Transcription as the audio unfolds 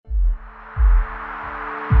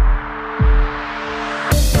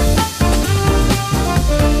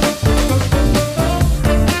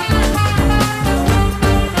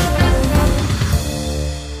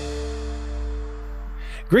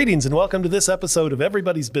Greetings and welcome to this episode of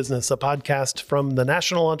Everybody's Business, a podcast from the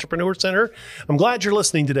National Entrepreneur Center. I'm glad you're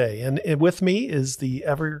listening today. And with me is the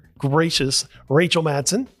ever gracious Rachel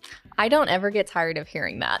Madsen. I don't ever get tired of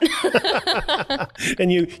hearing that. And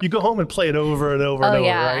you go home and play it over and over and over,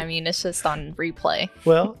 yeah. right? I mean, it's just on replay.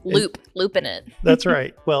 Well, looping it. That's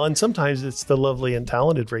right. Well, and sometimes it's the lovely and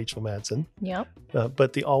talented Rachel Madsen. Yep.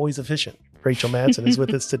 But the always efficient Rachel Madsen is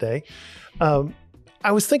with us today.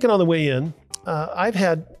 I was thinking on the way in, I've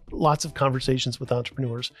had lots of conversations with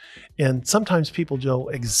entrepreneurs, and sometimes people know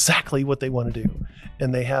exactly what they want to do,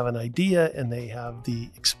 and they have an idea and they have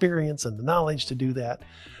the experience and the knowledge to do that.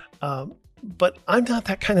 But I'm not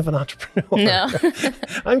that kind of an entrepreneur. No.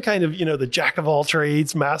 I'm kind of, the jack of all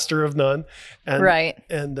trades, master of none. And, right.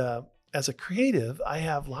 And as a creative, I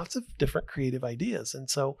have lots of different creative ideas.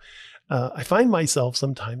 And so I find myself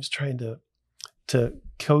sometimes trying to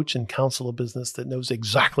coach and counsel a business that knows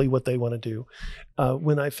exactly what they want to do.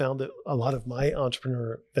 When I found that a lot of my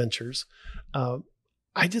entrepreneur ventures,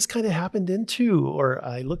 I just kind of happened into, or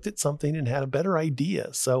I looked at something and had a better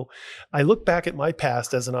idea. So I look back at my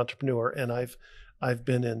past as an entrepreneur, and I've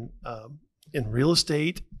been in real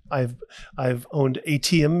estate. I've owned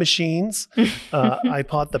ATM machines. I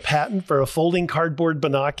bought the patent for a folding cardboard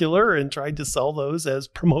binocular and tried to sell those as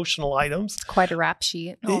promotional items. It's quite a rap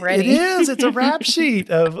sheet already. It is. It's a rap sheet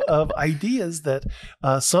of ideas that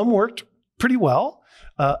some worked pretty well.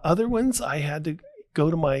 Other ones I had to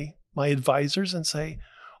go to my advisors and say,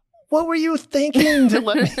 what were you thinking to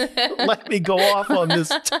let me go off on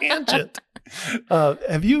this tangent?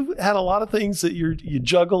 Have you had a lot of things that you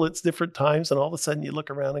juggle at different times, and all of a sudden you look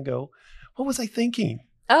around and go, what was I thinking?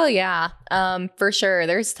 Oh, yeah, for sure.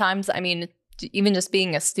 There's times, even just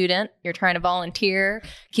being a student, you're trying to volunteer,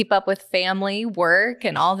 keep up with family, work,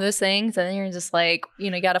 and all those things. And then you're just like,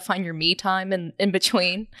 you got to find your me time in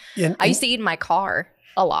between. I used to eat in my car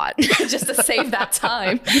a lot just to save that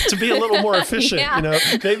time. To be a little more efficient, yeah.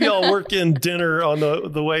 Maybe I'll work in dinner on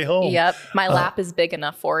the way home. Yep. My lap is big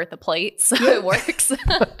enough for the plate, so it works.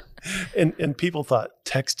 And people thought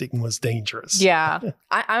texting was dangerous. Yeah.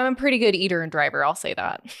 I'm a pretty good eater and driver. I'll say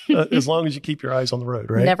that. As long as you keep your eyes on the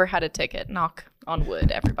road, right? Never had a ticket. Knock on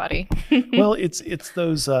wood, everybody. Well, it's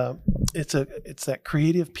those, it's that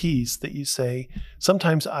creative piece that you say,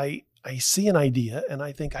 sometimes I see an idea and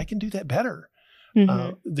I think I can do that better.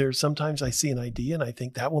 Mm-hmm. There's sometimes I see an idea and I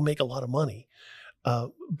think that will make a lot of money.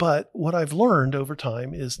 But what I've learned over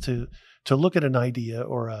time is to look at an idea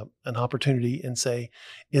or an opportunity and say,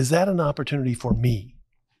 is that an opportunity for me?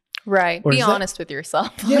 Right. Be honest with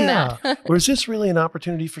yourself. Yeah. On that. Or is this really an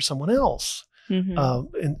opportunity for someone else? Mm-hmm.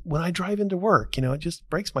 And when I drive into work, it just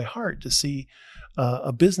breaks my heart to see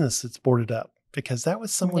a business that's boarded up, because that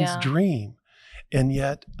was someone's dream. And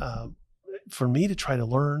yet for me to try to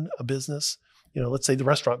learn a business, let's say the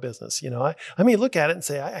restaurant business, I may look at it and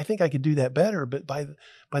say, I think I could do that better. But by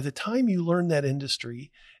the time you learn that industry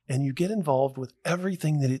and you get involved with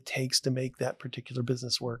everything that it takes to make that particular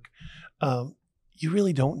business work, you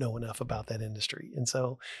really don't know enough about that industry. And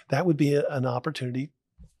so that would be an opportunity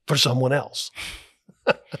for someone else.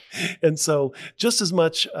 And so just as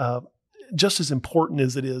important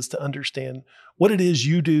as it is to understand what it is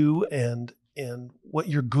you do and what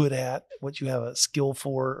you're good at, what you have a skill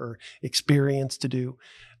for or experience to do,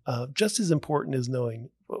 just as important as knowing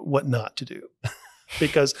what not to do.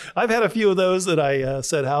 Because I've had a few of those that I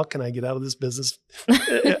said, how can I get out of this business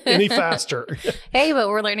any faster? Hey, but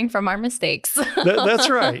we're learning from our mistakes. That's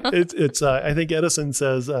right. It's I think Edison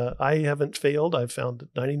says, I haven't failed. I've found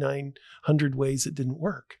 9,900 ways it didn't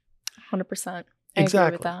work. 100%. Exactly.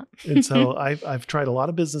 Agree with that. And so I've tried a lot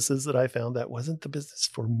of businesses that I found that wasn't the business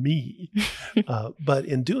for me. But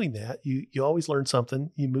in doing that, you always learn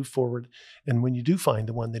something, you move forward. And when you do find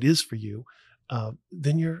the one that is for you,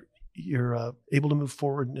 then you're able to move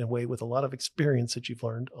forward in a way with a lot of experience that you've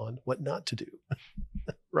learned on what not to do.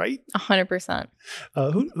 Right? 100%.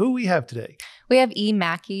 Who we have today? We have E.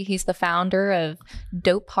 Mackey. He's the founder of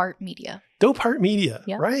Dope Heart Media. Dope Heart Media.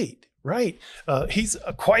 Yep. Right. He's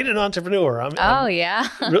quite an entrepreneur.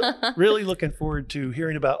 I'm really looking forward to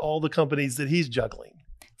hearing about all the companies that he's juggling.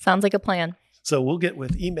 Sounds like a plan. So we'll get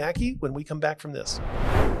with E. Mackey when we come back from this.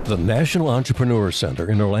 The National Entrepreneur Center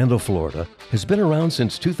in Orlando, Florida has been around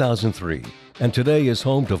since 2003 and today is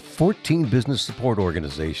home to 14 business support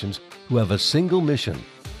organizations who have a single mission: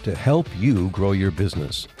 to help you grow your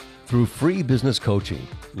business. Through free business coaching,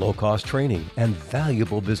 low-cost training, and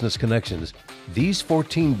valuable business connections, these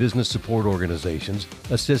 14 business support organizations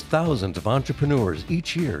assist thousands of entrepreneurs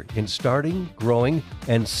each year in starting, growing,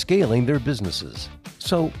 and scaling their businesses.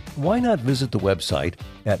 So why not visit the website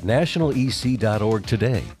at nationalec.org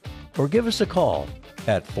today, or give us a call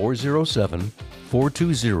at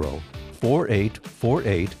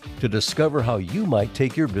 407-420-4848 to discover how you might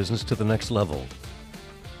take your business to the next level.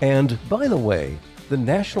 And by the way, the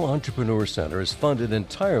National Entrepreneur Center is funded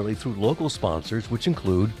entirely through local sponsors, which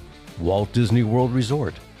include Walt Disney World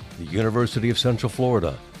Resort, the University of Central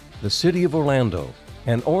Florida, the City of Orlando,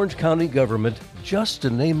 and Orange County government, just to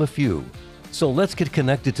name a few. So let's get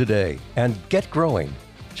connected today and get growing.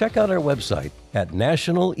 Check out our website at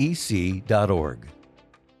nationalec.org.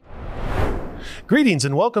 Greetings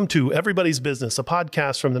and welcome to Everybody's Business, a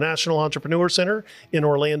podcast from the National Entrepreneur Center in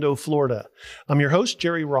Orlando, Florida. I'm your host,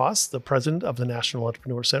 Jerry Ross, the president of the National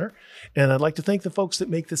Entrepreneur Center, and I'd like to thank the folks that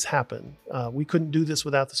make this happen. We couldn't do this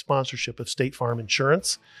without the sponsorship of State Farm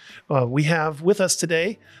Insurance. We have with us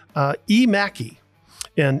today E. Mackey,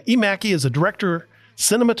 and E. Mackey is a director,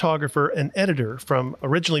 cinematographer, and editor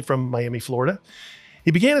originally from Miami, Florida.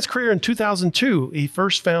 He began his career in 2002. He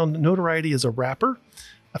first found notoriety as a rapper,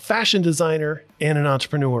 a fashion designer, and an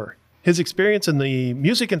entrepreneur. His experience in the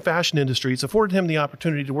music and fashion industries afforded him the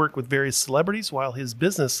opportunity to work with various celebrities, while his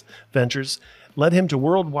business ventures led him to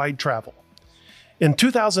worldwide travel. In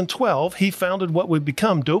 2012, he founded what would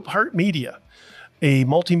become Dope Heart Media, a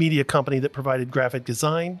multimedia company that provided graphic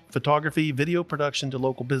design, photography, video production to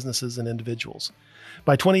local businesses and individuals.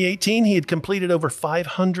 By 2018, he had completed over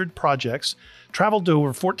 500 projects, traveled to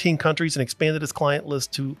over 14 countries, and expanded his client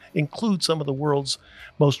list to include some of the world's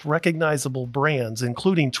most recognizable brands,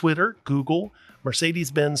 including Twitter, Google,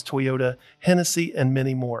 Mercedes-Benz, Toyota, Hennessy, and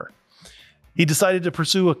many more. He decided to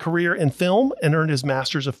pursue a career in film and earned his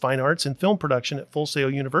Master's of Fine Arts in Film Production at Full Sail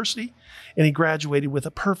University, and he graduated with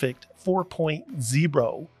a perfect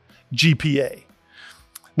 4.0 GPA.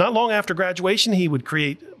 Not long after graduation, he would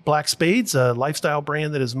create Black Spades, a lifestyle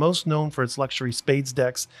brand that is most known for its luxury spades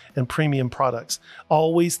decks and premium products.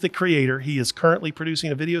 Always the creator, he is currently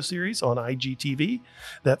producing a video series on IGTV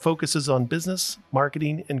that focuses on business,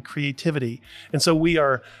 marketing, and creativity. And so we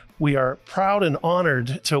are proud and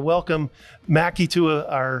honored to welcome Mackey to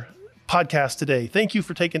our podcast today. Thank you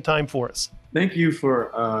for taking time for us. Thank you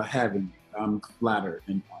for having me. I'm flattered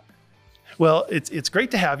and honored. Well, it's great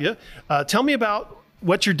to have you. Tell me about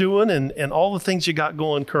what you're doing and all the things you got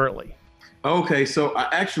going currently. Okay, so I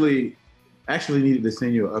actually needed to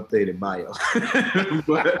send you an updated bio.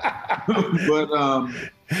 but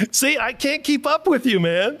see, I can't keep up with you,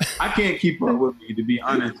 man. I can't keep up with you, to be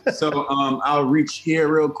honest. So I'll reach here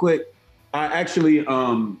real quick. I actually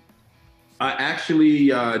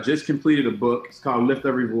just completed a book. It's called Lift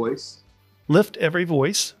Every Voice. Lift Every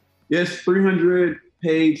Voice. Yes,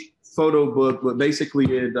 300-page photo book, but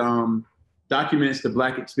basically it documents the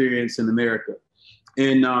Black experience in America.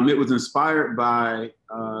 And it was inspired by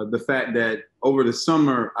the fact that over the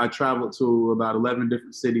summer, I traveled to about 11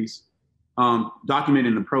 different cities,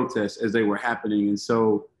 documenting the protests as they were happening. And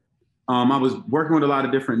so I was working with a lot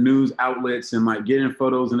of different news outlets and like getting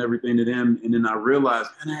photos and everything to them. And then I realized,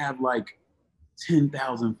 man, I have like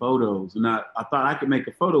 10,000 photos. And I thought I could make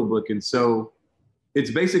a photo book. And so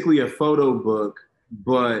it's basically a photo book,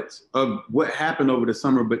 but of what happened over the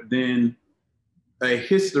summer, but then a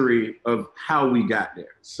history of how we got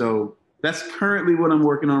there. So that's currently what I'm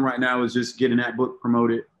working on right now, is just getting that book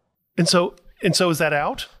promoted. And so is that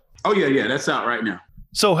out? Oh yeah, that's out right now.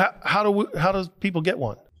 So how do people get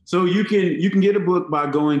one? So you can get a book by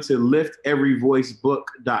going to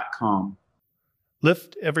lifteveryvoicebook.com.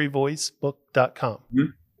 Lifteveryvoicebook.com. Mm-hmm.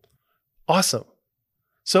 Awesome.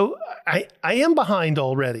 So I am behind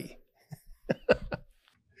already.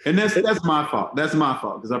 And that's my fault. That's my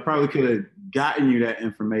fault, because I probably could have gotten you that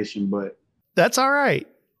information, but that's all right.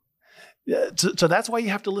 So that's why you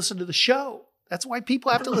have to listen to the show. That's why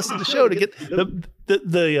people have to listen to the show to get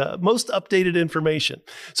the most updated information.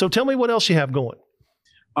 So tell me what else you have going.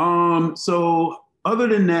 So other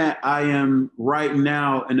than that, I am right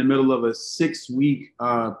now in the middle of a 6-week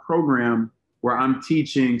program where I'm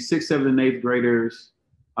teaching 6th, 7th, and 8th graders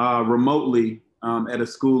remotely at a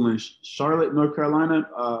school in Charlotte, North Carolina,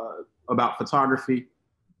 about photography.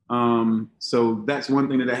 So that's one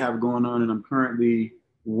thing that I have going on. And I'm currently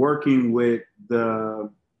working with the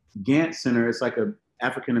Gantt Center. It's like an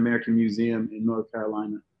African-American museum in North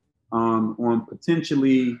Carolina, on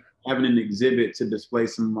potentially having an exhibit to display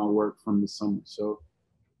some of my work from the summer. So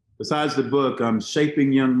besides the book, I'm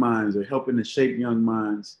shaping young minds, or helping to shape young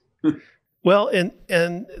minds. Well,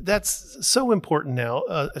 and that's so important now,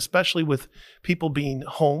 especially with people being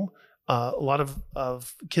home. A lot of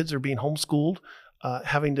kids are being homeschooled,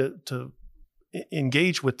 having to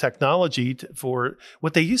engage with technology for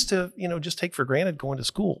what they used to, just take for granted going to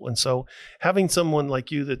school. And so having someone like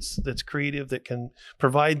you that's creative, that can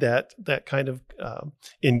provide that kind of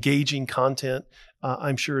engaging content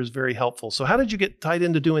I'm sure is very helpful. So how did you get tied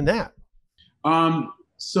into doing that?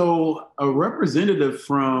 So a representative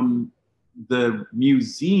from the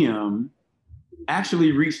museum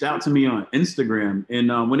actually reached out to me on Instagram,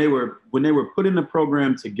 and when they were putting the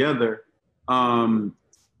program together,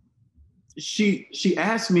 she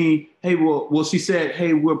asked me, hey, she said,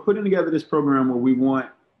 hey, we're putting together this program where we want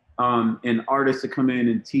an artist to come in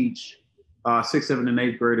and teach 6th, 7th, and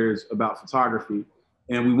 8th graders about photography.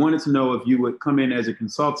 And we wanted to know if you would come in as a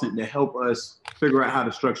consultant to help us figure out how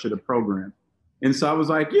to structure the program. And so I was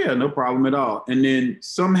like, yeah, no problem at all. And then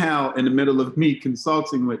somehow in the middle of me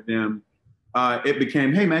consulting with them, it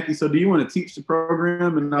became, hey, Mackie, so do you want to teach the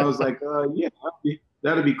program? And I was like, yeah,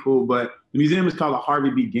 that'd be cool. But the museum is called the Harvey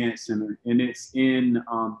B. Gantt Center, and it's in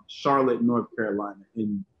Charlotte, North Carolina.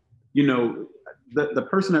 And, you know, the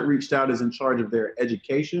person that reached out is in charge of their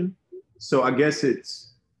education. So I guess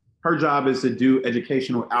her job is to do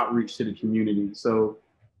educational outreach to the community. So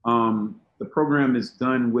the program is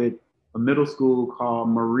done with a middle school called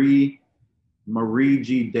Marie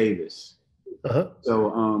G. Davis. Uh-huh.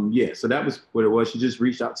 So so that was what it was. She just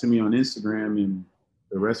reached out to me on Instagram, and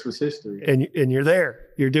the rest was history. And you're there.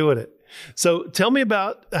 You're doing it. So tell me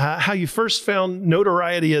about how you first found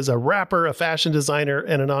notoriety as a rapper, a fashion designer,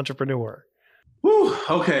 and an entrepreneur. Whew,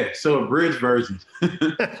 okay, so a bridge version.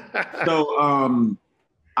 So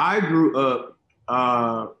I grew up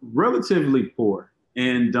relatively poor,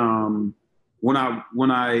 and when I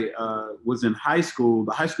was in high school,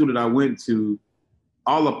 the high school that I went to,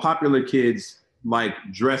 all the popular kids like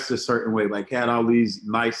dressed a certain way, like had all these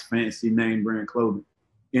nice, fancy name brand clothing,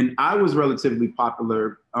 and I was relatively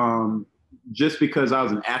popular just because I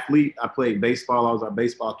was an athlete. I played baseball. I was our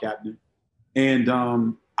baseball captain, and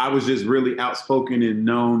I was just really outspoken and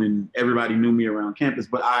known, and everybody knew me around campus.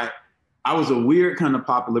 But I was a weird kind of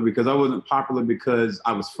popular because I wasn't popular because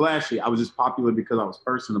I was flashy. I was just popular because I was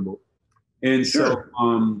personable. And Sure.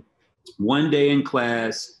 So one day in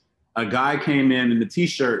class, a guy came in a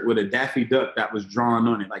t-shirt with a Daffy Duck that was drawn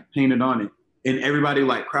on it, like painted on it. And everybody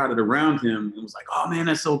like crowded around him and was like, oh man,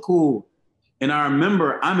 that's so cool. And I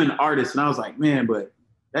remember I'm an artist and I was like, man, but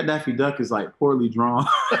that Daffy Duck is like poorly drawn.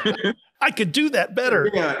 I could do that better.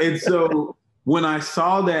 Yeah. And so when I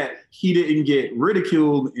saw that he didn't get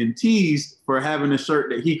ridiculed and teased for having a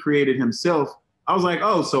shirt that he created himself, I was like,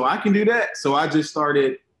 oh, so I can do that. So I just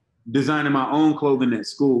started designing my own clothing at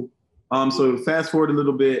school. So fast forward a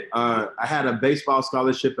little bit, I had a baseball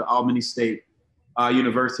scholarship at Albany State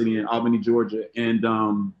University in Albany, Georgia.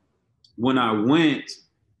 And when I went,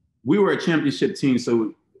 we were a championship team.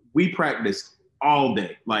 So we practiced all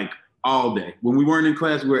day, like all day. When we weren't in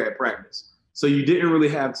class, we were at practice. So you didn't really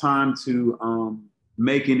have time to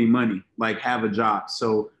make any money, like have a job.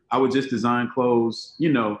 So I would just design clothes,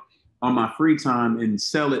 you know, on my free time and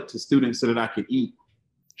sell it to students so that I could eat.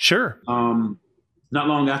 Sure. Not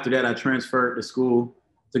long after that, I transferred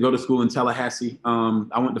to go to school in Tallahassee.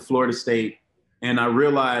 I went to Florida State, and I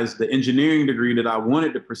realized the engineering degree that I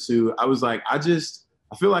wanted to pursue, I was like, I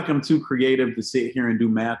feel like I'm too creative to sit here and do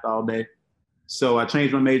math all day. So I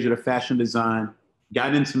changed my major to fashion design,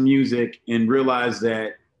 got into music, and realized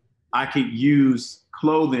that I could use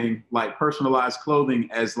clothing, like personalized clothing,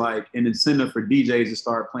 as like an incentive for DJs to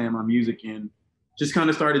start playing my music, and just kind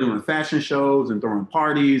of started doing fashion shows and throwing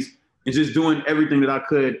parties and just doing everything that I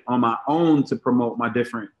could on my own to promote the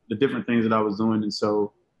different things that I was doing. And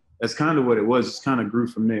so that's kind of what it was. Just kind of grew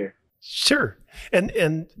from there. Sure.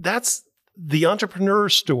 And that's the entrepreneur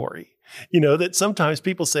story. You know, that sometimes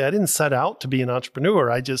people say, I didn't set out to be an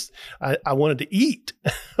entrepreneur. I wanted to eat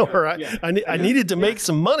or I needed to make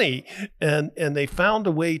some money. And they found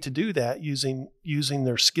a way to do that using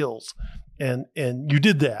their skills. And you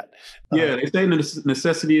did that. Yeah, they say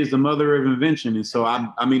necessity is the mother of invention. And so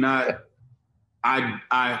I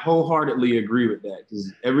wholeheartedly agree with that,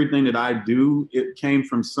 because everything that I do, it came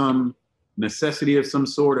from some necessity of some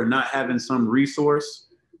sort, or not having some resource,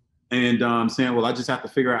 and saying, well, I just have to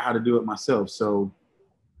figure out how to do it myself. So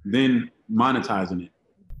then monetizing it.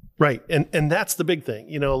 Right. And that's the big thing.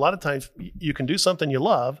 You know, a lot of times you can do something you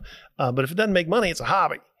love, but if it doesn't make money, it's a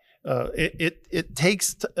hobby. It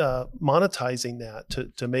takes monetizing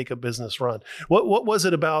that to make a business run. What was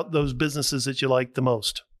it about those businesses that you liked the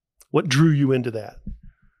most? What drew you into that?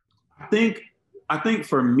 I think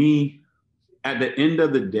for me, at the end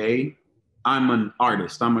of the day, I'm an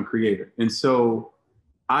artist. I'm a creator, and so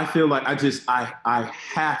I feel like I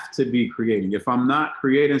have to be creating. If I'm not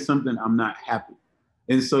creating something, I'm not happy.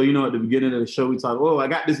 And so, you know, at the beginning of the show, we talk, oh, I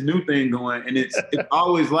got this new thing going, and it's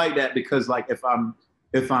always like that, because like if I'm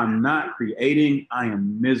not creating, I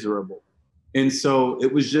am miserable. And so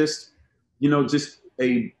it was just, you know, just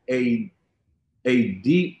a a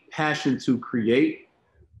deep passion to create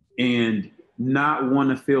and not want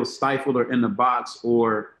to feel stifled or in the box,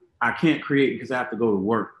 or I can't create because I have to go to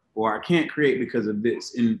work, or I can't create because of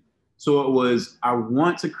this. And so it was, I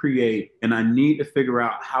want to create and I need to figure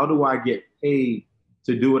out, how do I get paid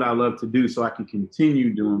to do what I love to do so I can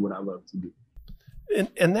continue doing what I love to do.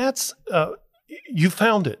 And that's, you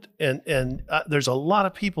found it. And there's a lot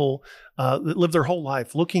of people that live their whole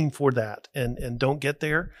life looking for that and don't get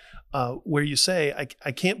there. Where you say,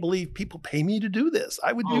 I can't believe people pay me to do this.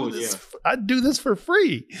 I would do this. Yeah. I'd do this for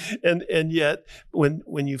free. And yet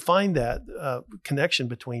when you find that connection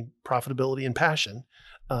between profitability and passion,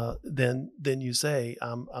 then you say,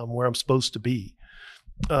 I'm where I'm supposed to be.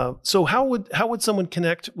 So how would someone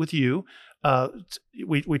connect with you?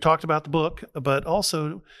 We talked about the book, but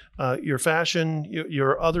also your fashion,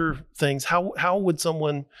 your other things. How would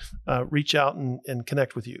someone reach out and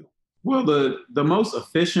connect with you? Well, the most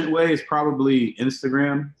efficient way is probably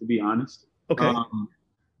Instagram, to be honest. Okay.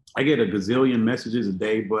 I get a gazillion messages a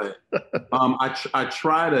day, but I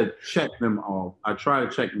try to check them all.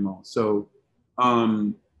 So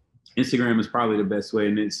Instagram is probably the best way,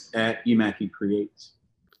 and it's at eMackey Creates.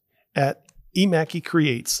 At eMackey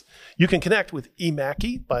Creates. You can connect with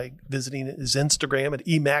eMackey by visiting his Instagram at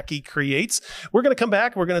eMackey Creates. We're going to come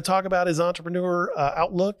back. We're going to talk about his entrepreneur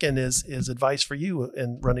outlook and his advice for you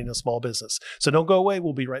in running a small business. So don't go away.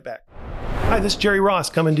 We'll be right back. Hi, this is Jerry Ross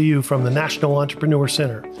coming to you from the National Entrepreneur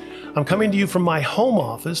Center. I'm coming to you from my home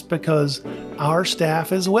office because our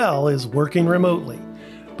staff as well is working remotely.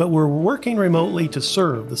 But we're working remotely to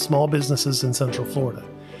serve the small businesses in Central Florida.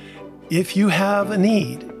 If you have a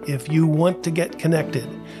need, if you want to get connected,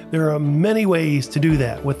 there are many ways to do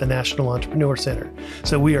that with the National Entrepreneur Center.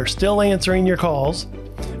 So we are still answering your calls.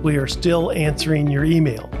 We are still answering your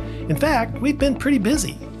email. In fact, we've been pretty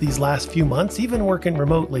busy these last few months, even working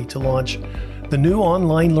remotely to launch the new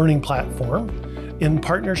online learning platform in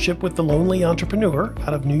partnership with the Lonely Entrepreneur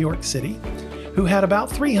out of New York City, who had about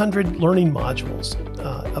 300 learning modules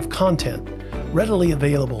of content readily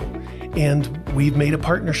available. And we've made a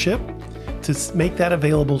partnership to make that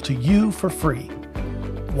available to you for free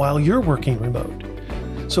while you're working remote.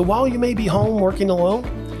 So while you may be home working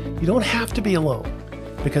alone, you don't have to be alone,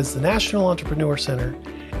 because the National Entrepreneur Center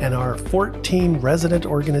and our 14 resident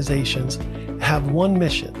organizations have one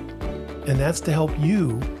mission, and that's to help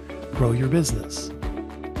you grow your business.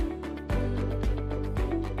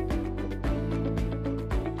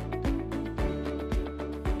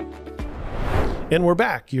 And we're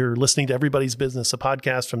back. You're listening to Everybody's Business, a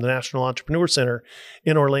podcast from the National Entrepreneur Center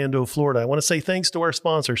in Orlando, Florida. I want to say thanks to our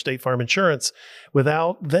sponsor, State Farm Insurance.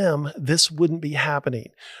 Without them, this wouldn't be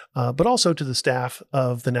happening. But also to the staff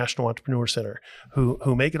of the National Entrepreneur Center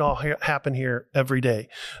who make it all happen here every day.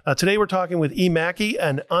 Today, we're talking with eMackey,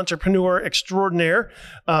 an entrepreneur extraordinaire.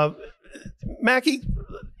 Mackey,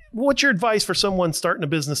 what's your advice for someone starting a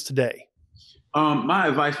business today? My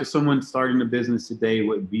advice for someone starting a business today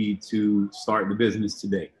would be to start the business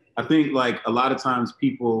today. I think like a lot of times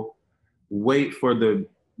people wait for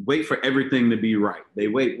everything to be right. They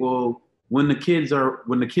wait, well, when the kids are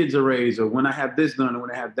raised, or when I have this done, or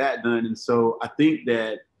when I have that done. And so I think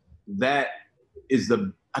I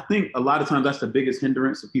think a lot of times that's the biggest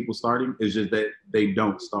hindrance of people starting, is just that they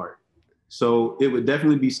don't start. So it would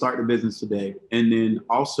definitely be start the business today. And then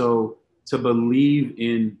also to believe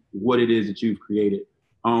in what it is that you've created.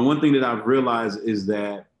 One thing that I've realized is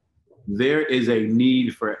that there is a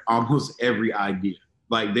need for almost every idea.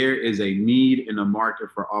 Like there is a need in the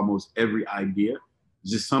market for almost every idea.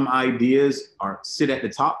 Just some ideas sit at the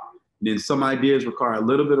top, then some ideas require a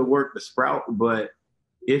little bit of work to sprout. But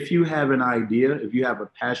if you have an idea, if you have a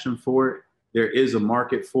passion for it, there is a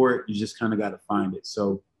market for it. You just kind of got to find it.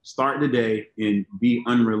 So start today and be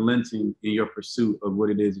unrelenting in your pursuit of what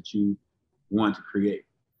it is that you want to create.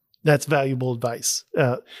 That's valuable advice.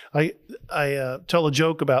 I tell a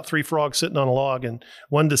joke about three frogs sitting on a log, and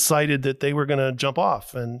one decided that they were going to jump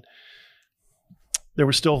off, and there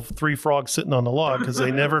were still three frogs sitting on the log because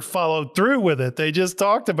they never followed through with it. They just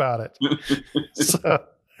talked about it. So,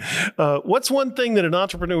 what's one thing that an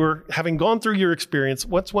entrepreneur, having gone through your experience,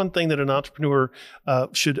 what's one thing that an entrepreneur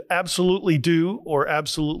should absolutely do or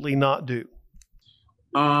absolutely not do?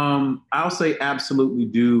 I'll say absolutely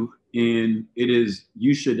do. And it is,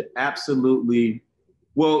 you should absolutely,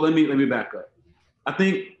 well, let me back up. I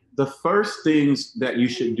think the first things that you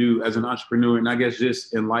should do as an entrepreneur, and I guess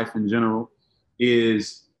just in life in general,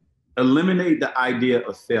 is eliminate the idea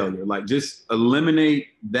of failure. Like just eliminate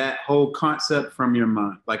that whole concept from your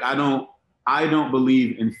mind. Like I don't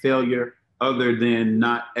believe in failure other than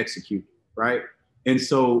not executing, right? And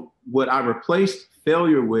so what I replaced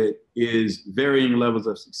failure with is varying levels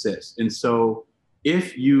of success. And so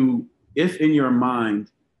if in your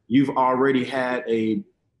mind, you've already had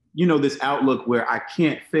this outlook where I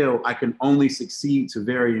can't fail, I can only succeed to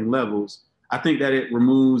varying levels, I think that it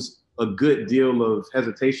removes a good deal of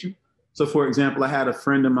hesitation. So for example, I had a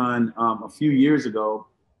friend of mine a few years ago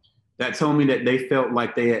that told me that they felt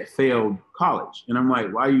like they had failed college. And I'm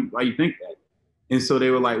like, why you think that? And so they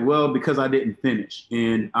were like, well, because I didn't finish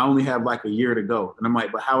and I only have like a year to go. And I'm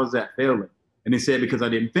like, but how is that failing? And they said, because I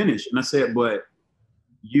didn't finish. And I said, but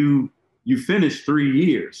you finished 3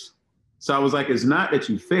 years. So I was like, it's not that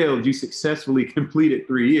you failed, you successfully completed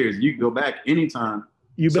 3 years. You can go back anytime.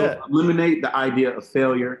 You bet. Eliminate the idea of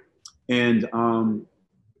failure. And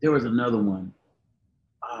there was another one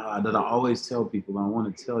that I always tell people, I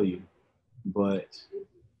want to tell you, but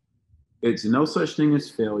it's no such thing as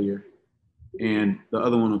failure. And the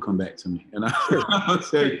other one will come back to me. And I'll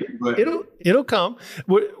tell you. But it'll come.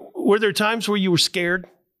 Were there times where you were scared?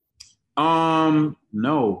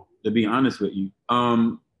 No, to be honest with you.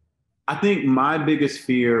 I think my biggest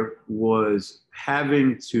fear was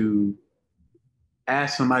having to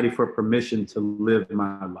ask somebody for permission to live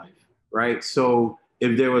my life, right? So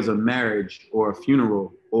if there was a marriage or a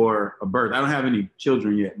funeral or a birth, I don't have any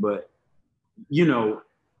children yet, but,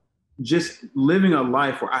 just living a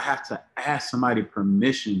life where I have to ask somebody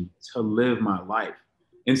permission to live my life.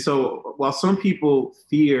 And so while some people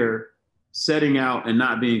fear setting out and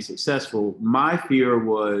not being successful, my fear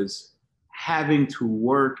was having to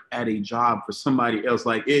work at a job for somebody else.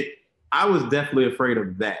 I was definitely afraid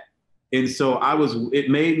of that. And so it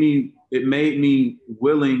made me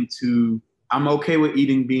willing to, I'm okay with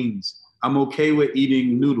eating beans. I'm okay with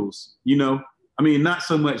eating noodles, not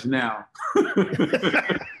so much now.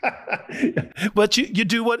 But you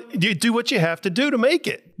do what you have to do to make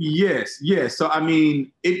it. Yes. So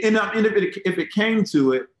if it came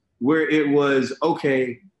to it where it was,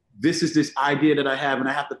 okay, this is this idea that I have and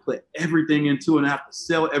I have to put everything into it and I have to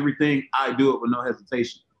sell everything, I do it with no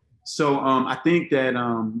hesitation. So I think that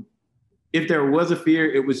if there was a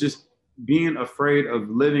fear, it was just being afraid of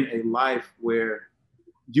living a life where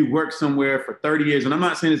you work somewhere for 30 years. And I'm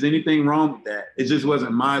not saying there's anything wrong with that. It just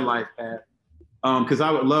wasn't my life path. Because I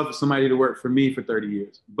would love for somebody to work for me for 30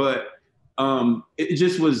 years. But it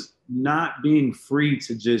just was not being free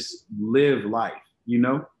to just live life,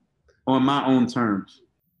 on my own terms.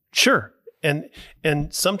 Sure. And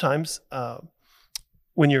sometimes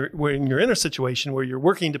when you're in a situation where you're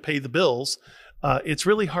working to pay the bills, it's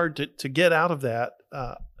really hard to get out of that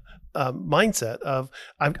mindset of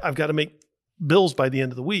I've got to make bills by the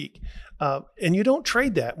end of the week. And you don't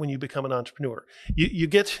trade that when you become an entrepreneur. You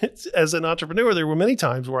get, as an entrepreneur, there were many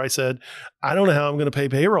times where I said, I don't know how I'm going to pay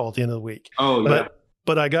payroll at the end of the week. Oh, yeah.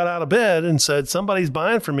 But I got out of bed and said, somebody's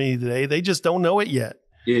buying from me today. They just don't know it yet.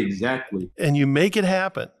 Exactly. And you make it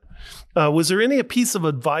happen. Was there any piece of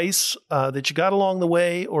advice that you got along the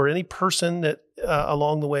way, or any person that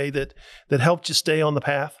along the way that helped you stay on the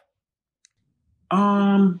path?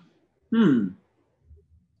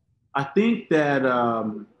 I think that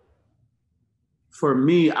for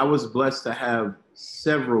me, I was blessed to have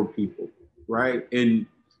several people, right? And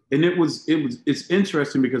it's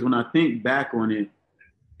interesting because when I think back on it,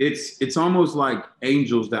 it's almost like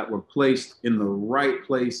angels that were placed in the right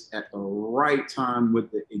place at the right time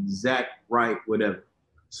with the exact right whatever.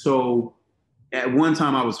 So at one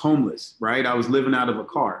time I was homeless, right? I was living out of a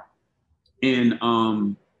car. And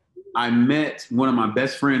I met one of my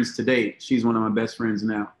best friends to date. She's one of my best friends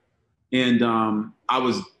now. And I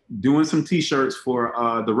was doing some t-shirts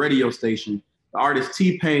for the radio station. The artist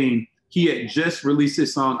T-Pain, he had just released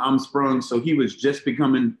his song, I'm Sprung. So he was just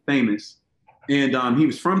becoming famous. And he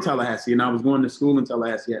was from Tallahassee, and I was going to school in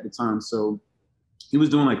Tallahassee at the time. So he was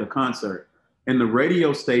doing like a concert. And the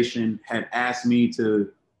radio station had asked me to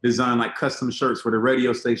design like custom shirts for the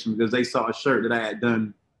radio station because they saw a shirt that I had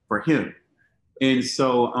done for him. And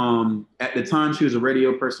so at the time, she was a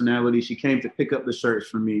radio personality. She came to pick up the shirts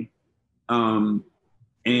for me.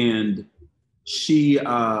 And she,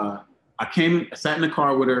 I sat in the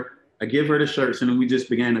car with her. I give her the shirts, and then we just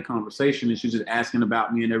began a conversation, and she was just asking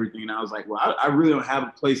about me and everything. And I was like, well, I really don't have a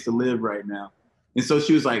place to live right now. And so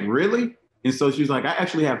she was like, really? And so she was like, I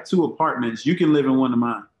actually have 2 apartments. You can live in one of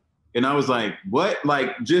mine. And I was like, what?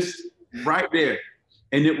 Like, just right there.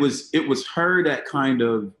 And it was her that kind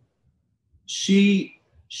of, she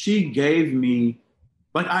gave me,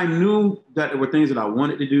 like, I knew that there were things that I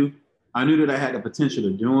wanted to do. I knew that I had the potential to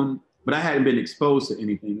do them, but I hadn't been exposed to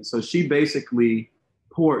anything. So she basically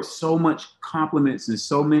poured so much compliments and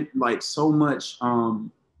so much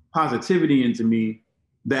positivity into me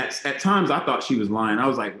That's at times I thought she was lying. I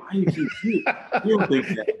was like, why you don't think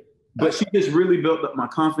that? But she just really built up my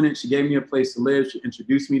confidence. She gave me a place to live. She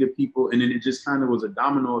introduced me to people. And then it just kind of was a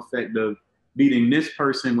domino effect of meeting this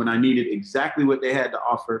person when I needed exactly what they had to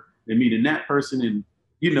offer, and meeting that person. And,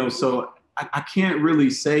 so I can't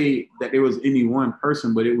really say that there was any one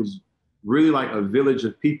person, but it was really like a village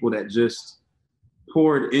of people that just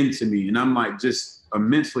poured into me. And I'm like just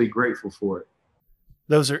immensely grateful for it.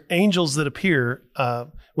 Those are angels that appear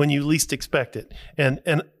when you least expect it.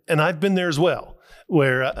 And I've been there as well,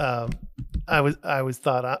 where I was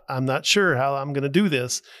thought, I'm not sure how I'm going to do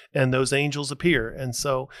this. And those angels appear. And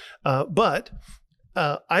so, but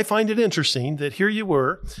I find it interesting that here you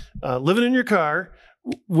were living in your car,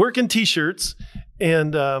 working T-shirts.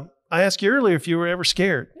 And I asked you earlier if you were ever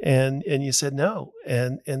scared, and you said no.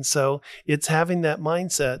 And so it's having that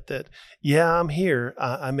mindset that, yeah, I'm here.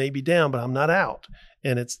 I may be down, but I'm not out.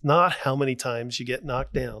 And it's not how many times you get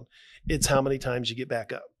knocked down. It's how many times you get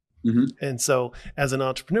back up. Mm-hmm. And so as an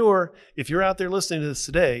entrepreneur, if you're out there listening to this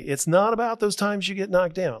today, it's not about those times you get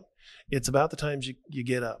knocked down. It's about the times you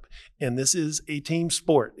get up. And this is a team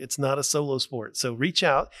sport. It's not a solo sport. So reach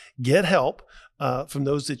out, get help from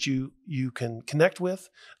those that you can connect with.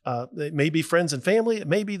 It may be friends and family. It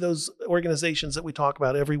may be those organizations that we talk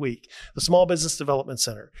about every week. The Small Business Development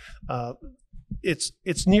Center.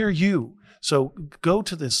 It's near you. So go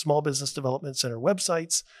to the Small Business Development Center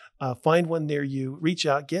websites, find one near you, reach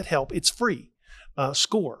out, get help. It's free.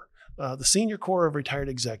 SCORE, the Senior Corps of Retired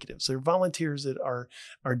Executives. They're volunteers that are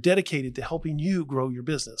dedicated to helping you grow your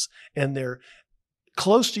business. And they're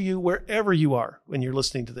close to you wherever you are when you're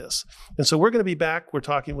listening to this. And so we're going to be back. We're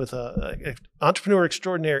talking with entrepreneur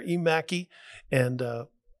extraordinaire, E. Mackey. And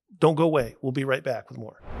don't go away. We'll be right back with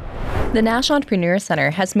more. The Nash Entrepreneur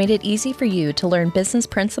Center has made it easy for you to learn business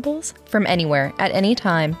principles from anywhere at any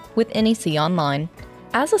time with NEC Online.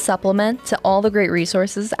 As a supplement to all the great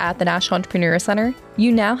resources at the Nash Entrepreneur Center,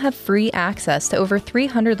 you now have free access to over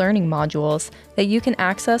 300 learning modules that you can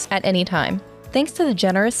access at any time. Thanks to the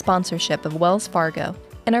generous sponsorship of Wells Fargo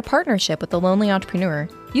and our partnership with The Lonely Entrepreneur,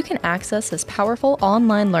 you can access this powerful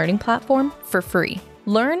online learning platform for free.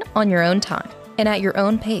 Learn on your own time and at your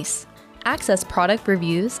own pace. Access product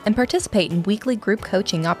reviews and participate in weekly group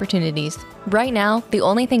coaching opportunities. Right now, the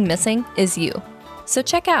only thing missing is you. So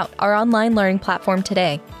check out our online learning platform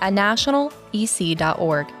today at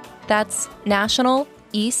nationalec.org. That's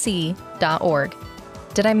nationalec.org.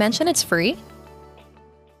 Did I mention it's free?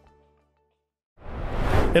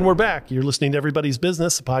 And we're back. You're listening to Everybody's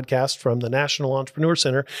Business, a podcast from the National Entrepreneur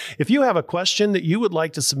Center. If you have a question that you would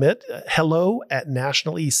like to submit,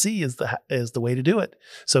 hello@nationalec is the way to do it.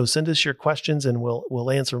 So send us your questions and we'll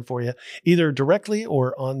answer them for you, either directly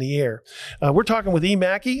or on the air. We're talking with E.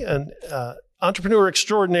 Mackey, an entrepreneur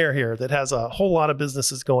extraordinaire here that has a whole lot of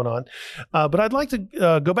businesses going on. But I'd like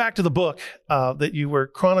to go back to the book that you were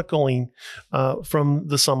chronicling from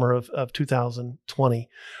the summer of 2020.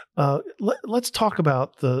 Let's talk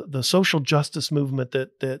about the social justice movement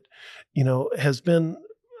that has been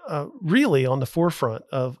really on the forefront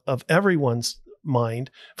of everyone's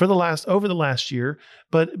mind over the last year,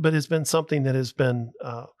 but has been something that has been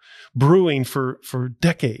brewing for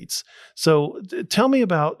decades. So tell me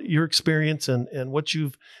about your experience and what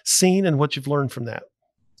you've seen and what you've learned from that.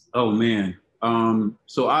 Oh man.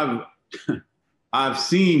 So I've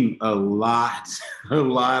seen a lot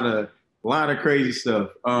of crazy stuff.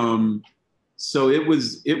 So it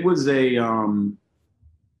was a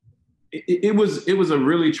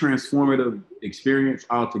really transformative experience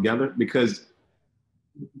altogether, because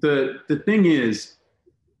the thing is,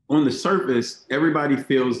 on the surface, everybody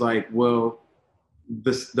feels like, well,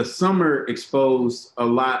 the summer exposed a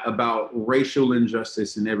lot about racial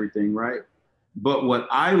injustice and everything, right? But what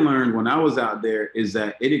I learned when I was out there is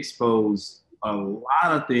that it exposed a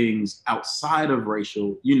lot of things outside of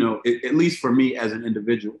racial, at least for me as an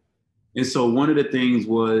individual. And so one of the things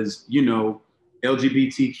was,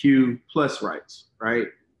 LGBTQ plus rights, right?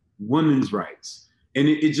 Women's rights. And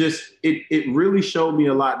it really showed me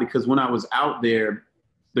a lot, because when I was out there,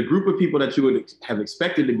 the group of people that you would have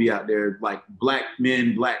expected to be out there, like Black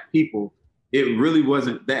men, Black people, it really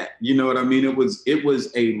wasn't that. You know what I mean? It was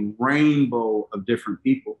a rainbow of different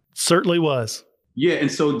people. Certainly was. Yeah. And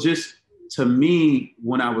so just to me,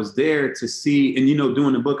 when I was there to see, and,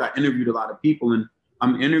 doing the book, I interviewed a lot of people, and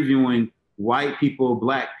I'm interviewing white people,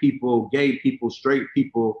 Black people, gay people, straight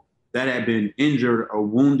people that had been injured or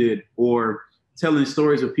wounded, or telling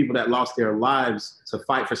stories of people that lost their lives to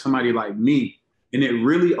fight for somebody like me. And it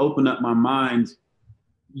really opened up my mind,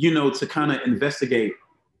 to kind of investigate,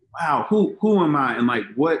 wow, who am I? And like,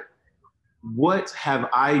 what what have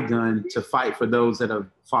I done to fight for those that have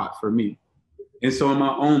fought for me? And so in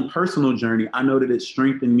my own personal journey, I know that it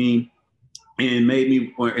strengthened me and made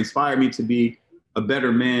me or inspired me to be a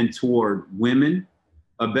better man toward women,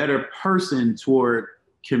 a better person toward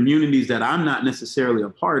communities that I'm not necessarily a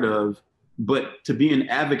part of, but to be an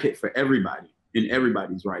advocate for everybody and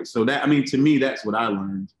everybody's rights. So that, I mean, to me, that's what I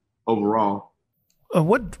learned overall.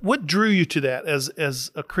 What drew you to that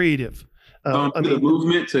as a creative? The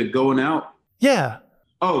movement to going out. Yeah.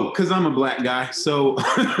 Oh, because I'm a Black guy. So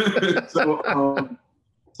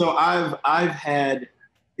I've had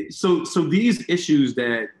these issues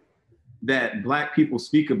that Black people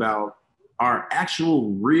speak about are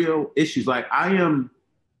actual real issues. Like, I am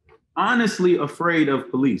honestly afraid of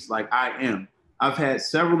police. Like, I am. I've had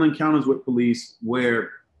several encounters with police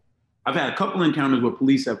where I've had a couple encounters where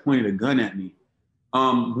police have pointed a gun at me.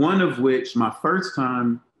 One of which, my first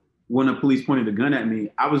time when a police pointed a gun at me,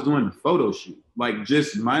 I was doing a photo shoot, like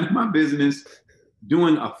just minding my business,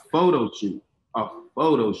 doing a photo shoot.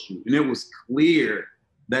 And it was clear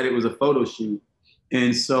that it was a photo shoot.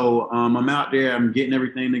 And so I'm out there, I'm getting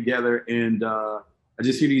everything together, and I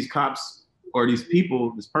just hear these cops or these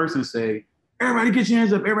people, this person say, "Everybody get your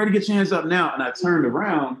hands up, everybody get your hands up now." And I turned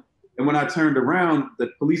around, and when I turned around, the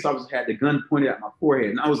police officer had the gun pointed at my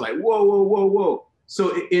forehead. And I was like, whoa, whoa, whoa, whoa.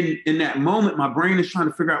 So in that moment, my brain is trying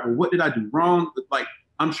to figure out, well, what did I do wrong? Like,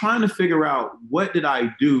 I'm trying to figure out, what did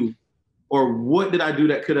I do, or what did I do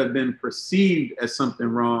that could have been perceived as something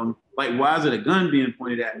wrong? Like, why is it a gun being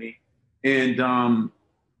pointed at me? And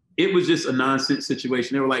it was just a nonsense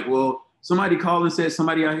situation. They were like, well, somebody called and said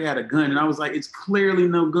somebody out here had a gun. And I was like, it's clearly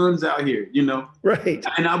no guns out here, you know? Right.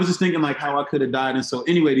 And I was just thinking like how I could have died. And so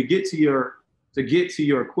anyway, to get to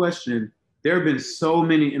your question, there have been so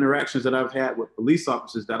many interactions that I've had with police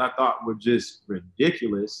officers that I thought were just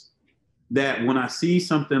ridiculous, that when I see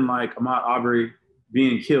something like Ahmaud Arbery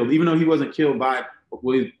being killed, even though he wasn't killed by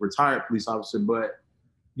a retired police officer, but,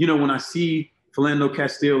 you know, when I see Philando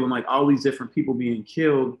Castile and like all these different people being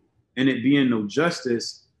killed and it being no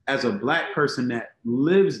justice, as a Black person that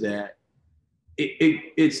lives that,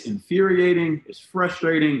 it's infuriating, it's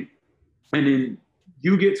frustrating. And then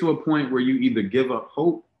you get to a point where you either give up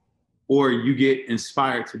hope or you get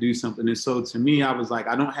inspired to do something. And so to me, I was like,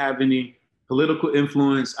 I don't have any political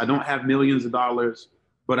influence. I don't have millions of dollars,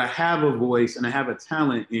 but I have a voice and I have a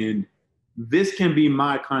talent, and this can be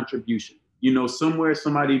my contribution. You know, somewhere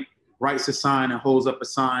somebody writes a sign and holds up a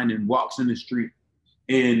sign and walks in the street,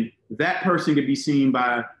 and that person could be seen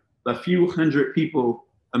by a few hundred people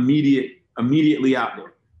immediately out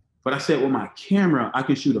there. But I said, well, my camera, I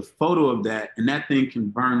can shoot a photo of that, and that thing can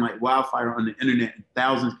burn like wildfire on the internet, and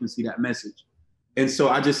thousands can see that message. And so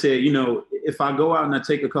I just said, you know, if I go out and I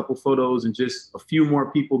take a couple photos and just a few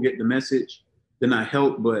more people get the message, then I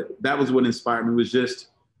help. But that was what inspired me, was just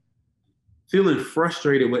feeling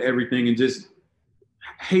frustrated with everything and just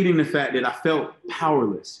hating the fact that I felt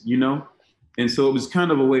powerless, you know? And so it was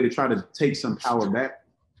kind of a way to try to take some power back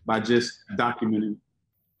by just documenting.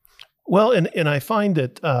 Well, and I find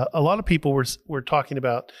that a lot of people were talking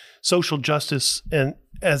about social justice and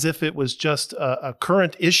as if it was just a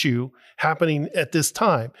current issue happening at this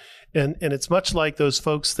time. And it's much like those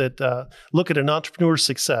folks that look at an entrepreneur's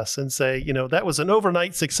success and say, you know, that was an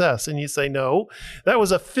overnight success. And you say, no, that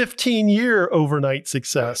was a 15-year overnight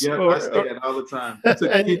success. Yeah, I say that all the time. It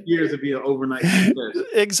took 10 years to be an overnight success.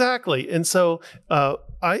 Exactly. And so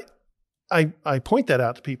I point that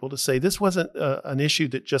out to people to say this wasn't an issue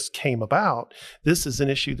that just came about. This is an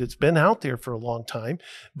issue that's been out there for a long time,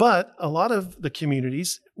 but a lot of the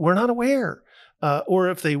communities were not aware. Or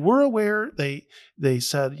if they were aware, they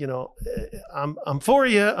said, you know, I'm for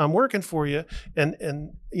you, I'm working for you,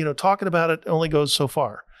 and you know, talking about it only goes so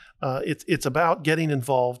far. It's about getting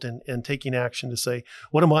involved and taking action to say,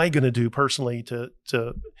 what am I going to do personally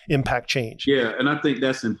to impact change? Yeah, and I think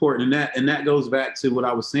that's important, and that goes back to what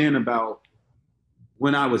I was saying about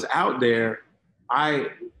when I was out there.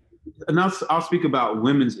 I'll speak about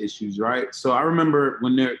women's issues, right? So I remember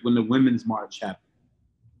when the Women's March happened.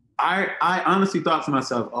 I honestly thought to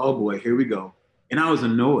myself, oh boy, here we go. And I was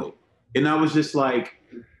annoyed. And I was just like,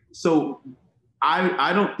 so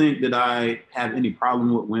I don't think that I have any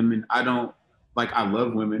problem with women. I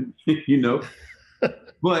love women, you know,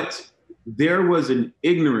 but there was an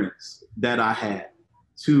ignorance that I had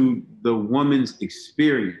to the woman's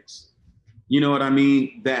experience. You know what I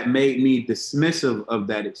mean? That made me dismissive of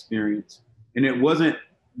that experience. And it wasn't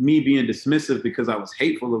me being dismissive because I was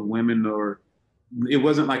hateful of women, or it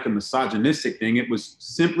wasn't like a misogynistic thing. It was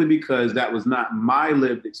simply because that was not my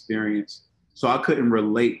lived experience. So I couldn't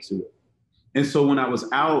relate to it. And so when I was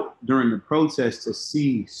out during the protest to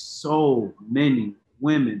see so many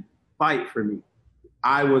women fight for me,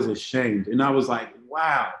 I was ashamed. And I was like,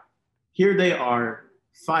 wow, here they are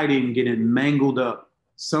fighting, getting mangled up,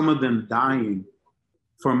 some of them dying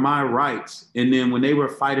for my rights. And then when they were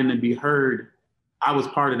fighting to be heard, I was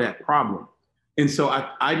part of that problem. And so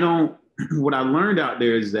I don't, what I learned out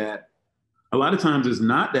there is that a lot of times it's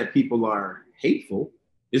not that people are hateful,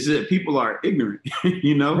 it's that people are ignorant,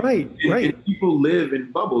 you know? Right. And people live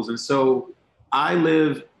in bubbles. And so I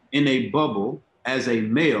live in a bubble as a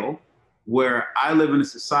male where I live in a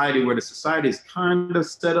society where the society is kind of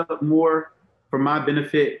set up more for my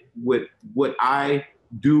benefit with what I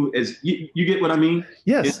do as, you get what I mean?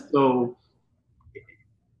 Yes. And so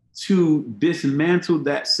to dismantle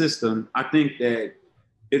that system, I think that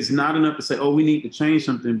it's not enough to say, oh, we need to change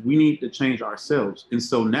something. We need to change ourselves. And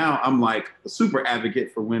so now I'm like a super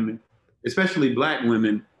advocate for women, especially Black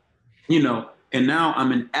women, you know, and now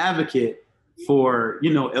I'm an advocate for,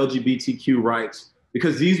 you know, LGBTQ rights,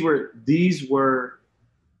 because these were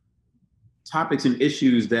topics and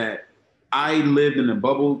issues that I lived in a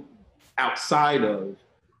bubble outside of,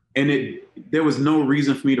 and there was no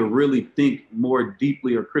reason for me to really think more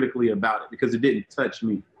deeply or critically about it because it didn't touch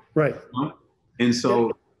me. Right. You know?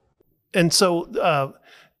 And so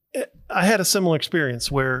I had a similar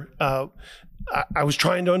experience where I was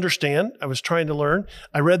trying to understand, I was trying to learn.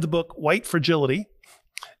 I read the book White Fragility,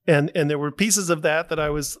 and there were pieces of that I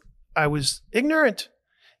was ignorant,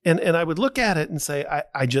 and I would look at it and say,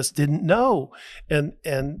 I just didn't know, and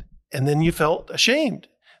then you felt ashamed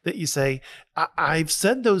that you say, I've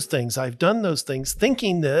said those things, I've done those things,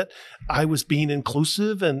 thinking that I was being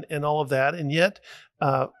inclusive and all of that, and yet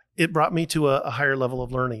it brought me to a higher level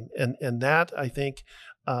of learning. And that, I think,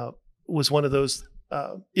 was one of those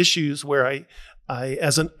issues where I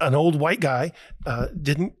as an old white guy,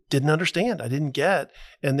 didn't understand. I didn't get.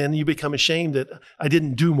 And then you become ashamed that I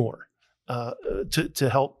didn't do more to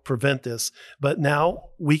help prevent this. But now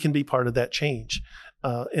we can be part of that change.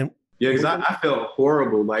 Yeah, because I felt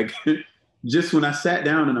horrible. Like, just when I sat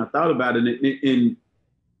down and I thought about it, and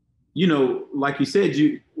you know, like you said,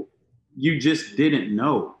 you just didn't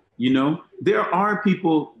know. You know, there are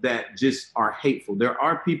people that just are hateful. There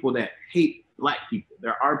are people that hate Black people.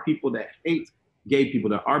 There are people that hate gay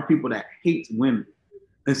people. There are people that hate women.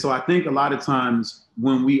 And so I think a lot of times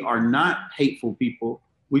when we are not hateful people,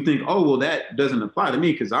 we think, oh, well, that doesn't apply to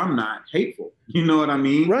me because I'm not hateful. You know what I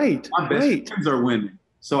mean? Right. My best friends are women.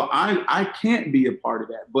 So I can't be a part of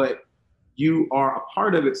that. But you are a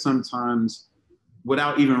part of it sometimes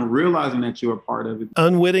without even realizing that you're a part of it.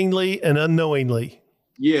 Unwittingly and unknowingly.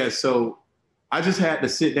 Yeah, so I just had to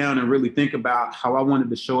sit down and really think about how I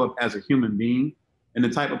wanted to show up as a human being and the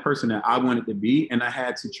type of person that I wanted to be. And I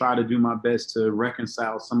had to try to do my best to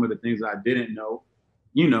reconcile some of the things I didn't know,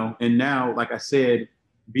 you know, and now, like I said,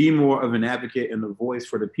 be more of an advocate and a voice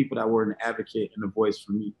for the people that were an advocate and a voice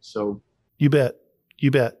for me. So you bet.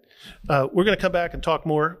 You bet. We're going to come back and talk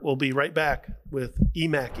more. We'll be right back with E.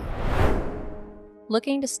 Mackey.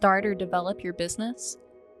 Looking to start or develop your business?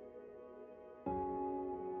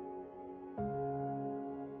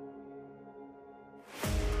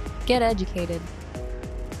 Get educated.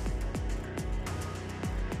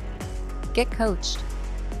 Get coached.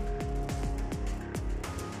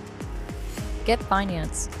 Get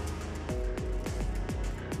financed.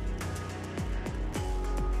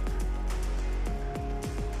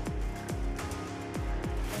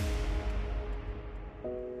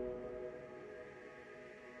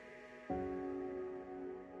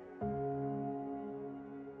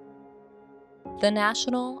 The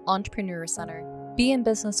National Entrepreneur Center. Be in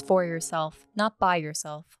business for yourself, not by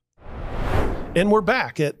yourself. And we're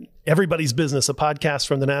back at Everybody's Business, a podcast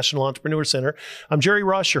from the National Entrepreneur Center. I'm Jerry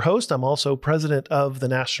Ross, your host. I'm also president of the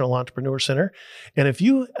National Entrepreneur Center. And if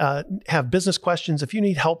you have business questions, if you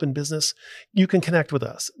need help in business, you can connect with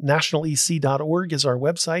us. nationalec.org is our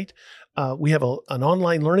website. We have an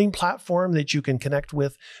online learning platform that you can connect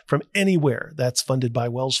with from anywhere. That's funded by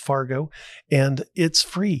Wells Fargo, and it's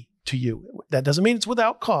free to you. That doesn't mean it's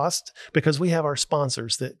without cost, because we have our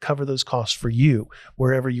sponsors that cover those costs for you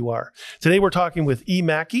wherever you are. Today we're talking with E.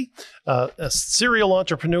 Mackey, a serial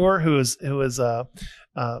entrepreneur who is a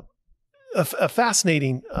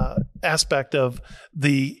fascinating aspect of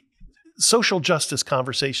the social justice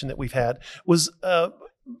conversation that we've had. Was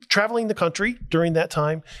traveling the country during that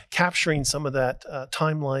time, capturing some of that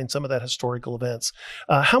timeline, some of that historical events.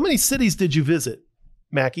 How many cities did you visit,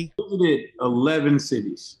 Mackey? I visited 11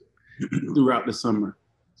 cities throughout the summer.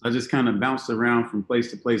 So I just kind of bounced around from place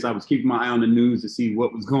to place. I was keeping my eye on the news to see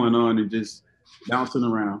what was going on and just bouncing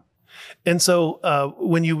around. And so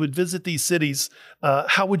when you would visit these cities,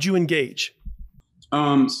 how would you engage?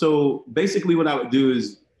 So basically what I would do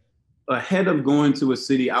is ahead of going to a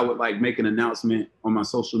city, I would like make an announcement on my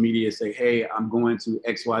social media, say, hey, I'm going to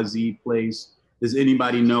XYZ place. Does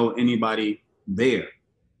anybody know anybody there?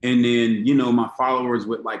 And then, you know, my followers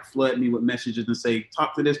would like flood me with messages and say,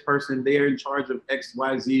 talk to this person, they're in charge of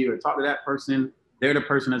XYZ, or talk to that person, they're the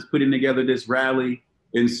person that's putting together this rally.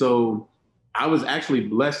 And so I was actually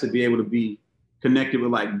blessed to be able to be connected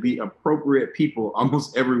with like the appropriate people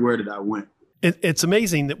almost everywhere that I went. It's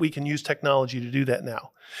amazing that we can use technology to do that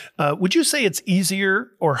now. Would you say it's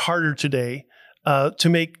easier or harder today to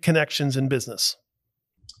make connections in business?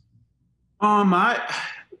 I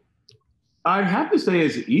have to say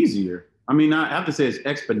it's easier. I mean, I have to say it's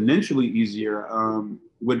exponentially easier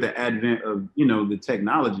with the advent of, you know, the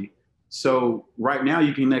technology. So right now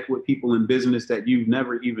you can connect with people in business that you've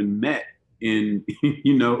never even met, and,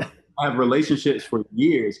 you know, have relationships for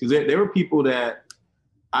years. Because there were people that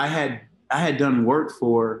I had done work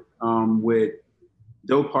for with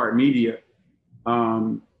Dope Art Media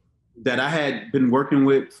that I had been working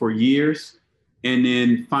with for years, and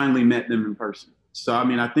then finally met them in person. So, I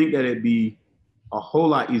mean, I think that it'd be a whole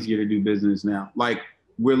lot easier to do business now. Like,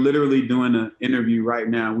 we're literally doing an interview right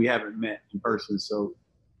now. We haven't met in person. So,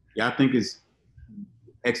 yeah, I think it's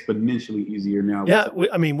exponentially easier now. Yeah,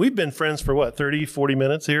 I mean, we've been friends for what, 30, 40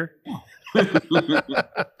 minutes here?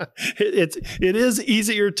 It is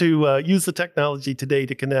easier to use the technology today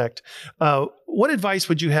to connect. What advice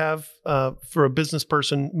would you have for a business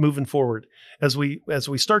person moving forward as we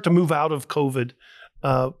start to move out of COVID?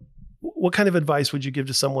 What kind of advice would you give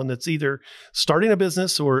to someone that's either starting a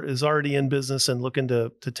business or is already in business and looking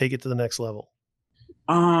to take it to the next level?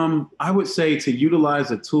 I would say to utilize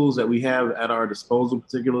the tools that we have at our disposal,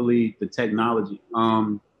 particularly the technology.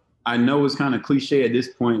 I know it's kind of cliche at this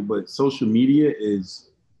point, but social media is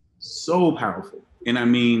so powerful. And I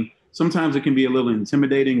mean, sometimes it can be a little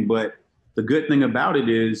intimidating, but the good thing about it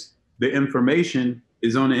is the information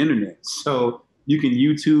is on the internet. So you can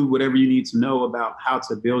YouTube whatever you need to know about how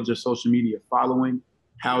to build your social media following,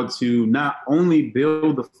 how to not only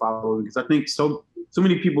build the following, because I think so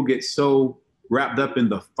many people get so wrapped up in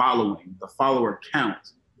the following, the follower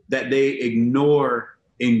count, that they ignore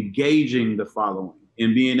engaging the following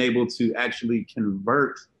and being able to actually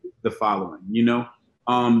convert the following. You know,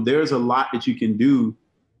 there's a lot that you can do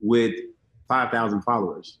with 5,000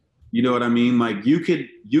 followers. You know what I mean? Like you could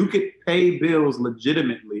pay bills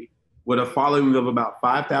legitimately with a following of about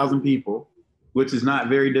 5,000 people, which is not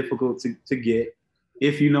very difficult to get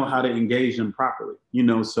if you know how to engage them properly. You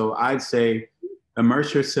know, so I'd say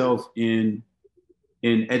immerse yourself in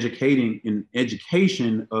education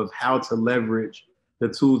of how to leverage the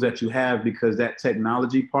tools that you have, because that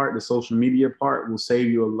technology part, the social media part, will save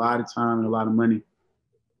you a lot of time and a lot of money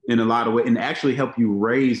in a lot of ways, and actually help you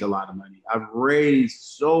raise a lot of money. I've raised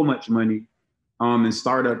so much money in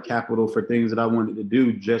startup capital for things that I wanted to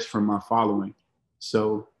do just from my following.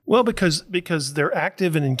 So, well, because they're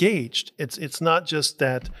active and engaged. It's not just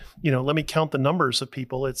that, you know, let me count the numbers of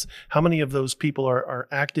people. It's how many of those people are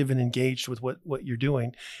active and engaged with what you're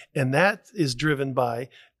doing. And that is driven by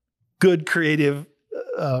good, creative,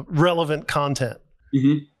 relevant content.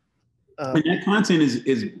 Mm-hmm. And that content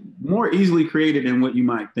is more easily created than what you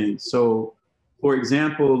might think. So, for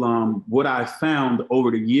example, what I found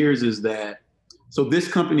over the years is that, so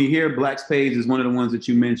this company here, Black's Page, is one of the ones that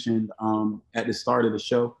you mentioned at the start of the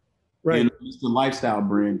show. Right. And it's the lifestyle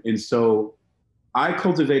brand. And so I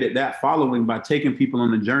cultivated that following by taking people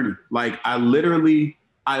on the journey. Like I literally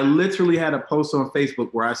had a post on Facebook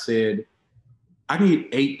where I said, I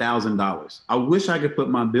need $8,000. I wish I could put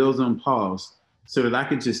my bills on pause so that I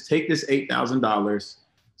could just take this $8,000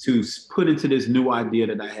 to put into this new idea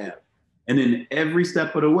that I have. And then every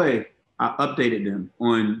step of the way, I updated them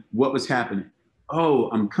on what was happening. Oh,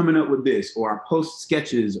 I'm coming up with this, or I post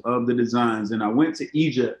sketches of the designs. And I went to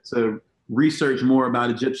Egypt to research more about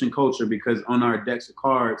Egyptian culture, because on our decks of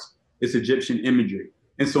cards, it's Egyptian imagery.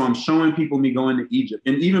 And so I'm showing people me going to Egypt.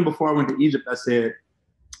 And even before I went to Egypt, I said,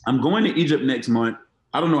 I'm going to Egypt next month.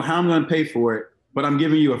 I don't know how I'm going to pay for it, but I'm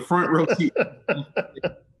giving you a front row seat.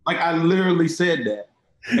 Like I literally said that.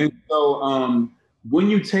 And so when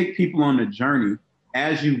you take people on a journey,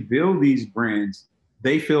 as you build these brands,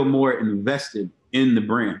 they feel more invested in the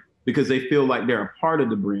brand because they feel like they're a part of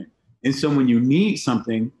the brand. And so when you need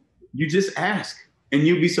something, you just ask, and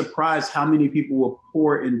you'll be surprised how many people will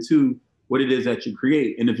pour into what it is that you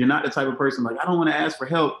create. And if you're not the type of person like, I don't want to ask for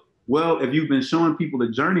help. Well, if you've been showing people the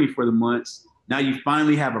journey for the months, now you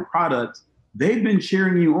finally have a product, they've been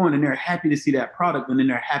cheering you on and they're happy to see that product, and then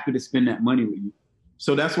they're happy to spend that money with you.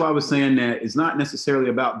 So that's why I was saying that it's not necessarily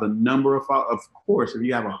about the number of followers. Of course, if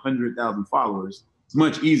you have 100,000 followers, it's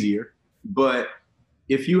much easier. But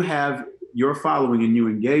if you have your following and you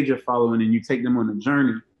engage your following and you take them on a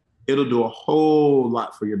journey, it'll do a whole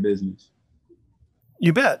lot for your business.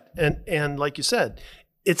 You bet. And like you said,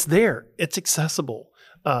 it's there. It's accessible.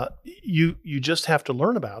 You just have to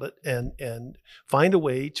learn about it and find a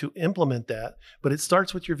way to implement that. But it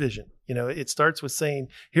starts with your vision. You know, it starts with saying,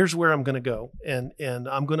 here's where I'm going to go, and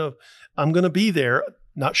I'm going to be there.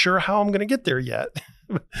 Not sure how I'm going to get there yet,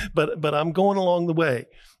 but I'm going along the way.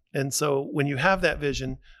 And so when you have that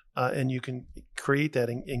vision and you can create that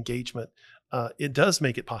engagement, it does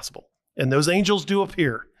make it possible. And those angels do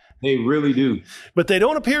appear. They really do. But they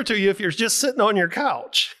don't appear to you if you're just sitting on your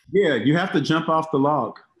couch. Yeah, you have to jump off the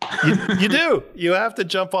log. You do. You have to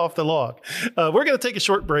jump off the log. We're going to take a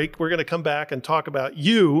short break. We're going to come back and talk about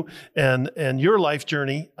you and your life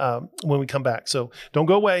journey when we come back. So don't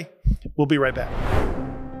go away. We'll be right back.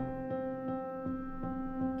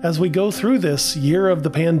 As we go through this year of the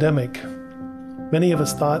pandemic, many of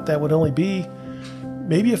us thought that would only be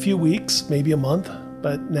maybe a few weeks, maybe a month.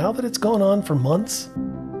 But now that it's gone on for months,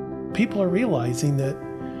 people are realizing that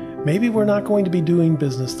maybe we're not going to be doing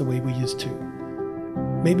business the way we used to.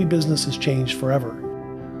 Maybe business has changed forever.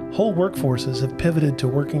 Whole workforces have pivoted to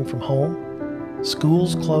working from home.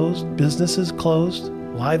 Schools closed, businesses closed,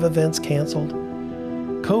 live events canceled.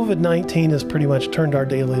 COVID-19 has pretty much turned our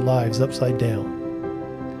daily lives upside down.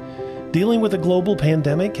 Dealing with a global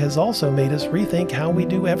pandemic has also made us rethink how we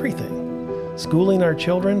do everything. Schooling our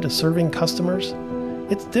children to serving customers,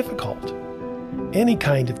 it's difficult. Any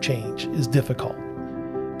kind of change is difficult.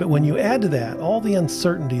 But when you add to that all the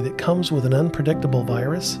uncertainty that comes with an unpredictable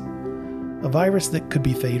virus, a virus that could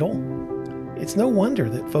be fatal, it's no wonder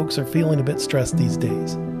that folks are feeling a bit stressed these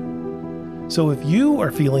days. So if you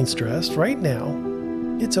are feeling stressed right now,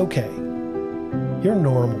 it's okay. You're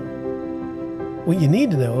normal. What you need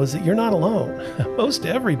to know is that you're not alone. Most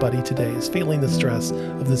everybody today is feeling the stress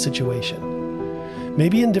of the situation.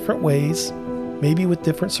 Maybe in different ways, maybe with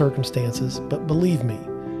different circumstances, but believe me,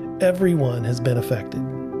 everyone has been affected.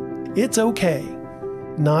 It's okay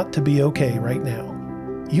not to be okay right now.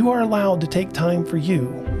 You are allowed to take time for you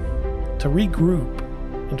to regroup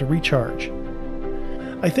and to recharge.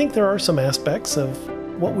 I think there are some aspects of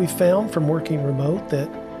what we've found from working remote that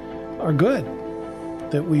are good,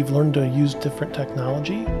 that we've learned to use different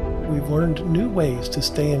technology. We've learned new ways to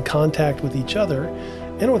stay in contact with each other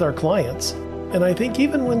and with our clients. And I think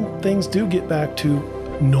even when things do get back to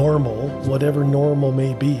normal, whatever normal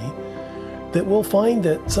may be, that we'll find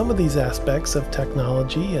that some of these aspects of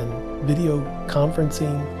technology and video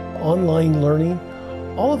conferencing, online learning,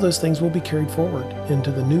 all of those things will be carried forward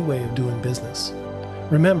into the new way of doing business.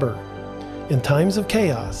 Remember, in times of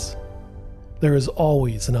chaos, there is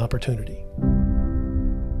always an opportunity.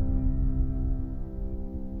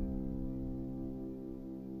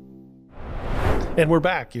 And we're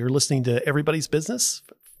back. You're listening to Everybody's Business,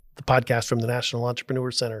 the podcast from the National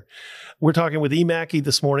Entrepreneur Center. We're talking with E. Mackey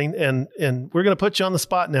this morning, and we're going to put you on the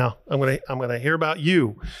spot now. I'm going to hear about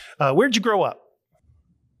you. Where'd you grow up?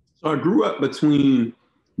 So I grew up between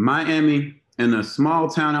Miami and a small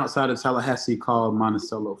town outside of Tallahassee called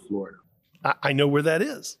Monticello, Florida. I know where that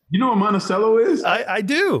is. You know what Monticello is? I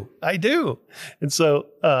do. And so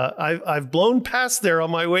I've blown past there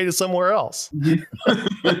on my way to somewhere else.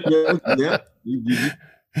 Yeah.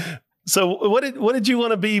 So what did you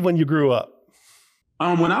want to be when you grew up?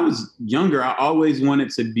 When I was younger, I always wanted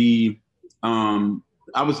to be, I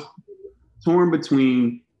was torn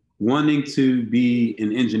between wanting to be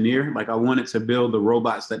an engineer. Like I wanted to build the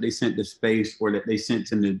robots that they sent to space or that they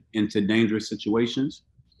sent into dangerous situations.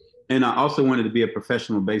 And I also wanted to be a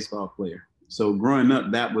professional baseball player. So growing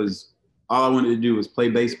up, that was all I wanted to do was play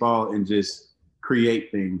baseball and just create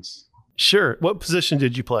things. Sure. What position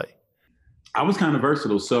did you play? I was kind of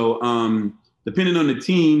versatile. So depending on the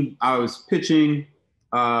team, I was pitching,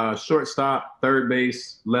 shortstop, third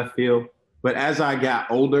base, left field. But as I got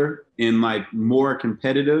older and like more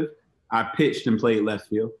competitive, I pitched and played left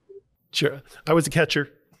field. Sure. I was a catcher.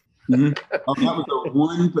 Mm-hmm. That was the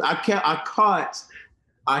one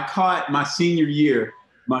I caught my senior year.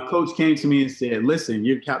 My coach came to me and said, listen,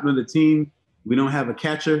 you're captain of the team. We don't have a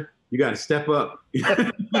catcher. You got to step up.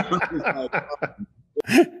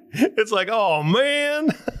 It's like, oh, man.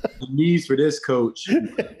 Needs for this, coach.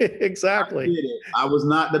 Exactly. I was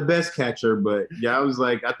not the best catcher, but yeah, I was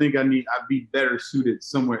like, I think I'd be better suited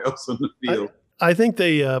somewhere else on the field. I think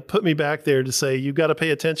they put me back there to say, you got to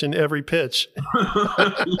pay attention every pitch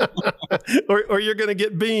or you're going to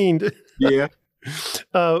get beaned. Yeah.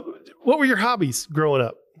 What were your hobbies growing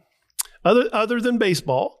up? Other than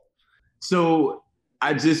baseball. So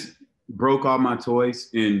I just broke all my toys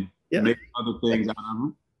and made other things out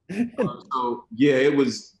of them. So yeah, it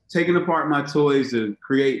was taking apart my toys to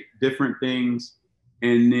create different things,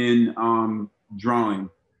 and then drawing.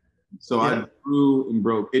 So I drew and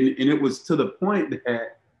broke, and it was to the point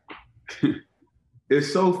that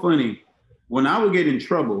it's so funny. When I would get in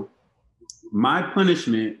trouble, my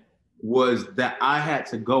punishment was that I had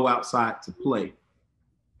to go outside to play,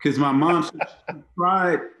 because my mom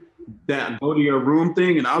tried that go to your room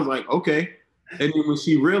thing, and I was like, okay. And then when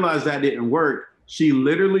she realized that didn't work, she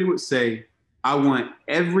literally would say, I want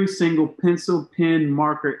every single pencil, pen,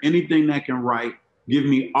 marker, anything that can write. Give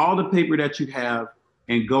me all the paper that you have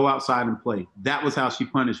and go outside and play. That was how she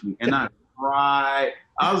punished me. And I cried.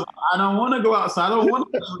 I was like, I don't want to go outside. I don't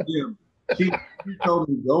want to play with them. She told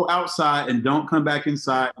me, go outside and don't come back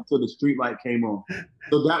inside until the street light came on.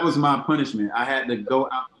 So that was my punishment. I had to go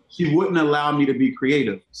out. She wouldn't allow me to be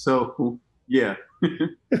creative. So yeah.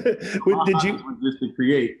 Did you just to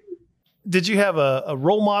create? Did you have a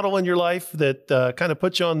role model in your life that kind of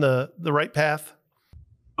put you on the right path?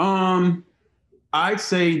 I'd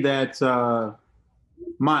say that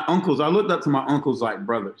my uncles, I looked up to my uncles like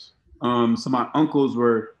brothers. So my uncles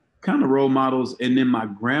were kind of role models. And then my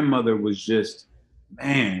grandmother was just,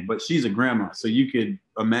 man, but she's a grandma. So you could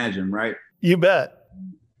imagine, right? You bet.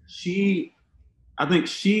 I think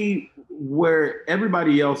where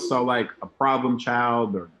everybody else saw like a problem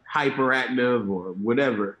child or hyperactive or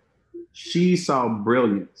whatever, she saw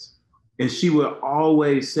brilliance. And she would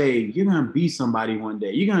always say, you're going to be somebody one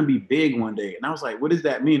day. You're going to be big one day. And I was like, what does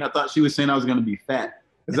that mean? I thought she was saying I was going to be fat.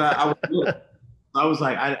 Because I was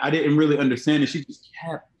like, I didn't really understand it. She just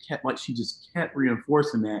kept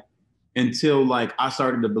reinforcing that until like I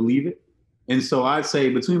started to believe it. And so I'd say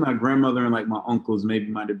between my grandmother and like my uncles maybe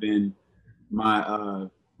might have been my,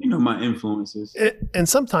 my influences. And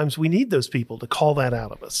sometimes we need those people to call that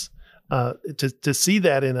out of us, to see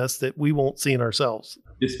that in us that we won't see in ourselves.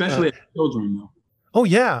 Especially as children, though. Oh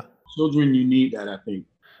yeah, children, you need that. I think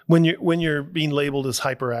when you're being labeled as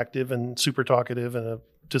hyperactive and super talkative and a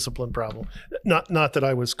discipline problem. Not that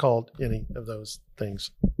I was called any of those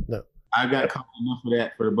things. No, I got called enough of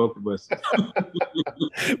that for the both of us.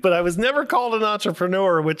 But I was never called an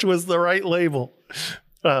entrepreneur, which was the right label.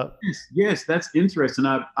 Yes, that's interesting.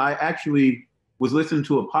 I actually was listening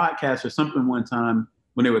to a podcast or something one time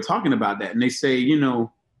when they were talking about that, and they say,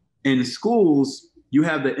 in schools, you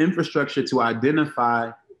have the infrastructure to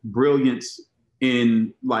identify brilliance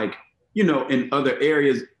in in other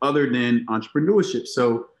areas other than entrepreneurship.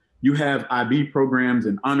 So you have IB programs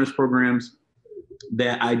and honors programs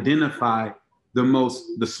that identify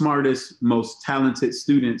the smartest, most talented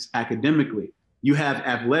students academically. You have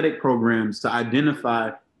athletic programs to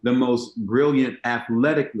identify the most brilliant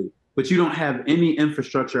athletically, but you don't have any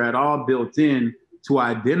infrastructure at all built in to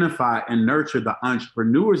identify and nurture the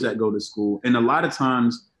entrepreneurs that go to school. And a lot of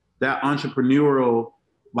times that entrepreneurial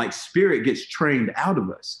spirit gets trained out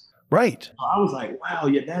of us. Right. So I was like, wow,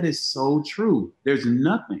 yeah, that is so true. There's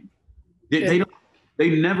nothing. They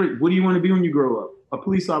never, what do you want to be when you grow up? A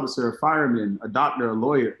police officer, a fireman, a doctor, a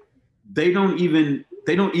lawyer. They don't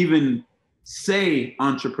even say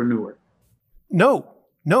entrepreneur. No.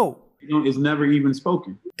 It's never even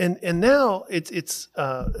spoken. And now it's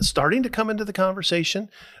starting to come into the conversation.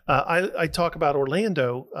 I talk about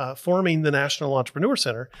Orlando forming the National Entrepreneur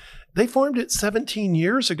Center. They formed it 17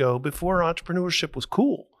 years ago before entrepreneurship was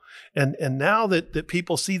cool. And now that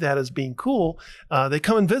people see that as being cool, they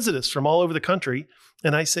come and visit us from all over the country.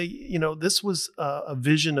 And I say, this was a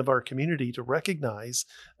vision of our community to recognize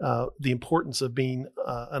the importance of being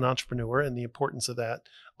an entrepreneur and the importance of that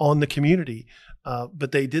on the community.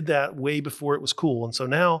 But they did that way before it was cool. And so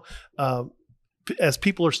now, as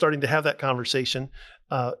people are starting to have that conversation,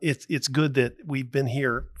 it's good that we've been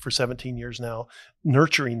here for 17 years now,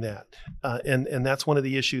 nurturing that. And that's one of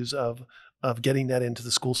the issues of getting that into the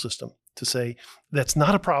school system, to say that's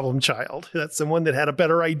not a problem child. That's someone that had a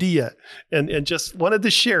better idea and just wanted to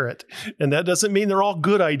share it. And that doesn't mean they're all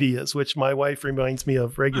good ideas, which my wife reminds me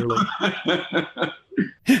of regularly.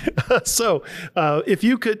 So if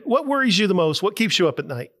you could, what worries you the most? What keeps you up at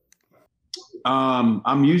night?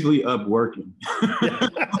 I'm usually up working.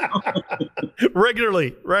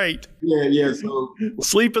 Regularly, right? Yeah. So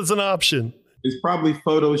sleep is an option. It's probably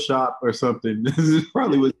Photoshop or something. This is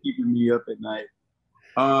probably what's keeping me up at night.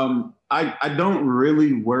 I don't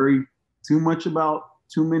really worry too much about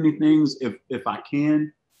too many things if I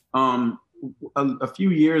can. A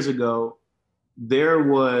few years ago, there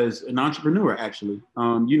was an entrepreneur actually.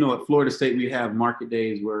 At Florida State, we have market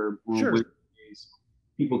days where sure.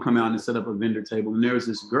 People come out and set up a vendor table. And there was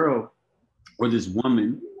this girl or this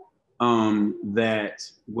woman that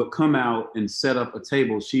would come out and set up a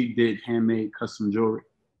table. She did handmade custom jewelry.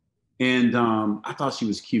 And I thought she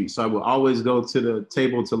was cute. So I would always go to the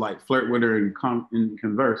table to like flirt with her and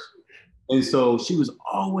converse. And so she was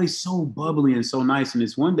always so bubbly and so nice. And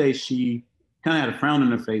this one day she kind of had a frown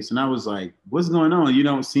on her face. And I was like, what's going on? You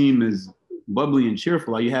don't seem as bubbly and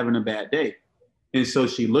cheerful. Are you having a bad day? And so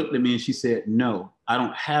she looked at me and she said, no, I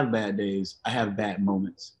don't have bad days. I have bad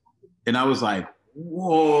moments. And I was like,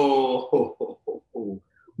 whoa.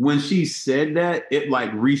 When she said that, it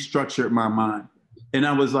like restructured my mind. And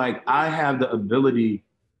I was like, I have the ability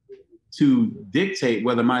to dictate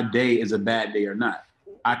whether my day is a bad day or not.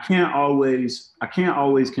 I can't always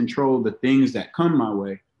control the things that come my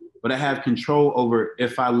way, but I have control over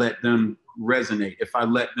if I let them resonate, if I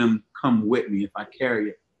let them come with me, if I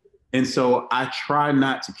carry it. And so I try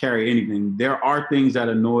not to carry anything. There are things that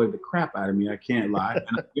annoy the crap out of me. I can't lie.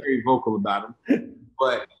 And I'm very vocal about them,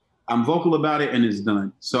 but I'm vocal about it and it's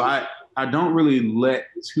done. So I don't really let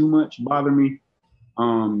too much bother me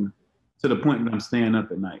to the point that I'm staying up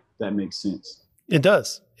at night. If that makes sense. It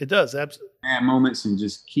does. It does. Absolutely. Bad moments and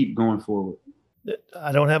just keep going forward.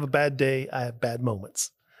 I don't have a bad day. I have bad moments.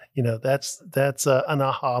 You know, that's an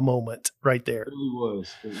aha moment right there. It really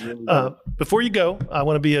was. It really was. Before you go, I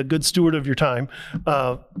want to be a good steward of your time.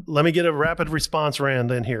 Let me get a rapid response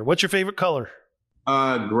round in here. What's your favorite color?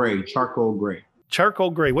 Gray, charcoal gray. Charcoal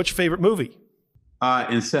gray. What's your favorite movie?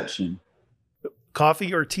 Inception.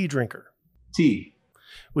 Coffee or tea drinker? Tea.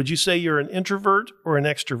 Would you say you're an introvert or an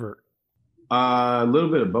extrovert? A little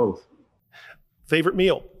bit of both. Favorite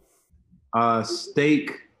meal?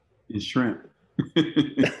 Steak and shrimp.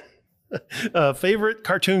 Favorite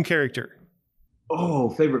cartoon character? Oh,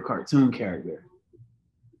 favorite cartoon character.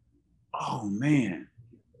 Oh man,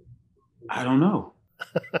 I don't know.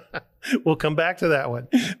 We'll come back to that one.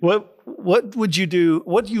 What would you do?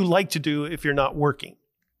 What do you like to do if you're not working?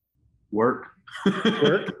 Work.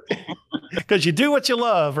 Because you do what you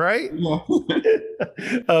love, right?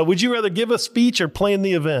 Yeah. Would you rather give a speech or plan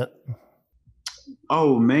the event?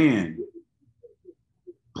 Oh man.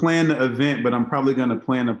 Plan the event, but I'm probably going to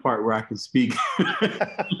plan the part where I can speak.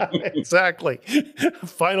 Exactly.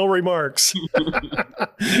 Final remarks.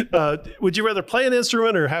 Would you rather play an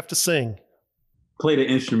instrument or have to sing? Play the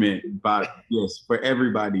instrument, but yes, for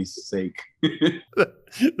everybody's sake.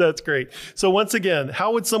 That's great. So once again,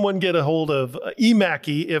 how would someone get a hold of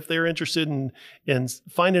eMackey if they're interested in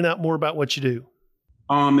finding out more about what you do?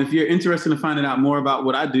 If you're interested in finding out more about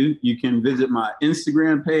what I do, you can visit my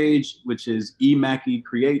Instagram page, which is eMackey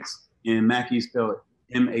Creates, and Mackey spelled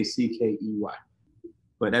Mackey.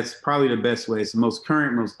 But that's probably the best way. It's the most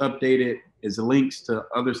current, most updated. It's links to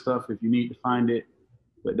other stuff if you need to find it,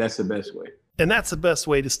 but that's the best way. And that's the best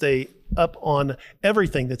way to stay up on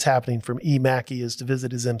everything that's happening from eMackey is to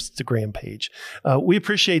visit his Instagram page. We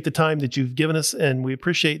appreciate the time that you've given us, and we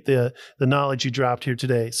appreciate the knowledge you dropped here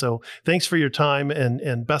today. So thanks for your time,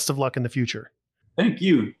 and best of luck in the future. Thank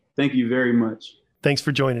you. Thank you very much. Thanks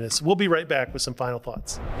for joining us. We'll be right back with some final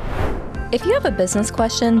thoughts. If you have a business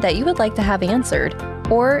question that you would like to have answered,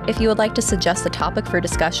 or if you would like to suggest a topic for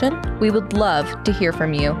discussion, we would love to hear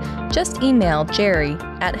from you. Just email Jerry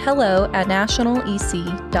at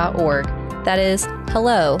hello@nationalec.org. That is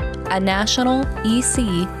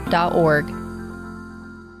hello@nationalec.org.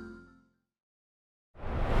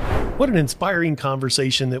 What an inspiring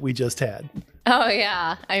conversation that we just had. Oh,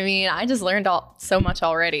 yeah. I mean, I just learned so much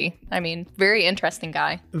already. I mean, very interesting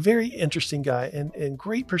guy. Very interesting guy and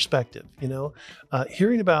great perspective. You know,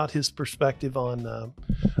 hearing about his perspective on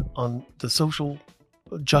the social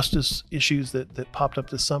justice issues that popped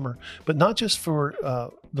up this summer, but not just for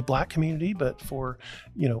the Black community, but for,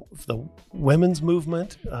 you know, the women's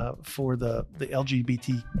movement, for the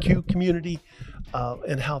LGBTQ community,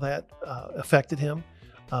 and how that affected him.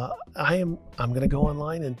 I'm going to go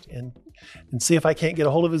online and see if I can't get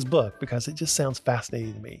a hold of his book, because it just sounds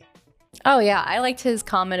fascinating to me. Oh, yeah. I liked his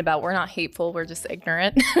comment about we're not hateful, we're just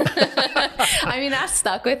ignorant. I mean, that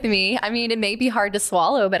stuck with me. I mean, it may be hard to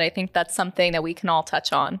swallow, but I think that's something that we can all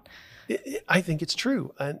touch on. I think it's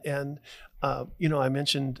true. And you know, I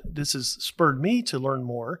mentioned this has spurred me to learn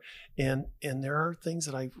more. And there are things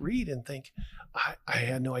that I read and think, I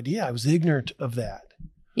had no idea. I was ignorant of that.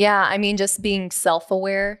 Yeah, I mean, just being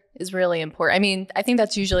self-aware is really important. I mean, I think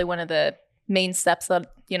that's usually one of the main steps that,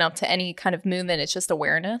 you know, to any kind of movement. It's just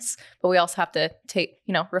awareness, but we also have to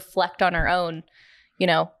reflect on our own, you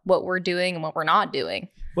know, what we're doing and what we're not doing.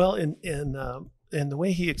 Well, and the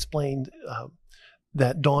way he explained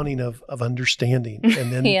that dawning of understanding,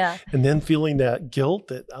 and then and then feeling that guilt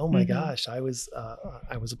that, oh my gosh, I was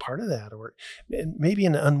a part of that, or maybe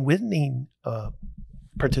an unwitting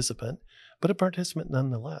participant, but a participant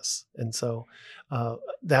nonetheless. And so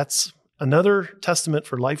that's another testament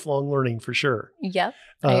for lifelong learning for sure. Yep,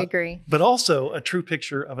 I agree. But also a true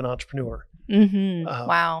picture of an entrepreneur.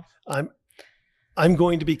 Wow. I'm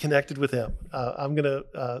going to be connected with him. I'm going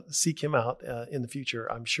to seek him out in the future,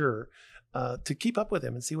 I'm sure, to keep up with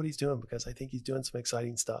him and see what he's doing, because I think he's doing some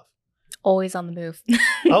exciting stuff. Always on the move.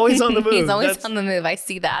 Always on the move. He's always on the move. I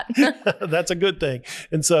see that. That's a good thing.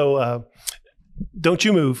 And so don't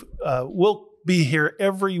you move. We'll be here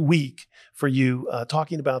every week for you,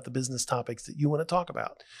 talking about the business topics that you want to talk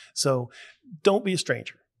about. So don't be a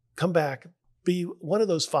stranger. Come back. Be one of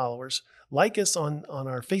those followers. Like us on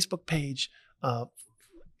our Facebook page.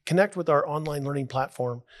 Connect with our online learning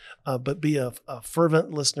platform, but be a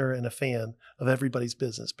fervent listener and a fan of everybody's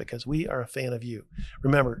business, because we are a fan of you.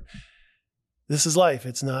 Remember, this is life.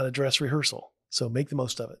 It's not a dress rehearsal. So make the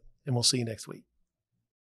most of it, and we'll see you next week.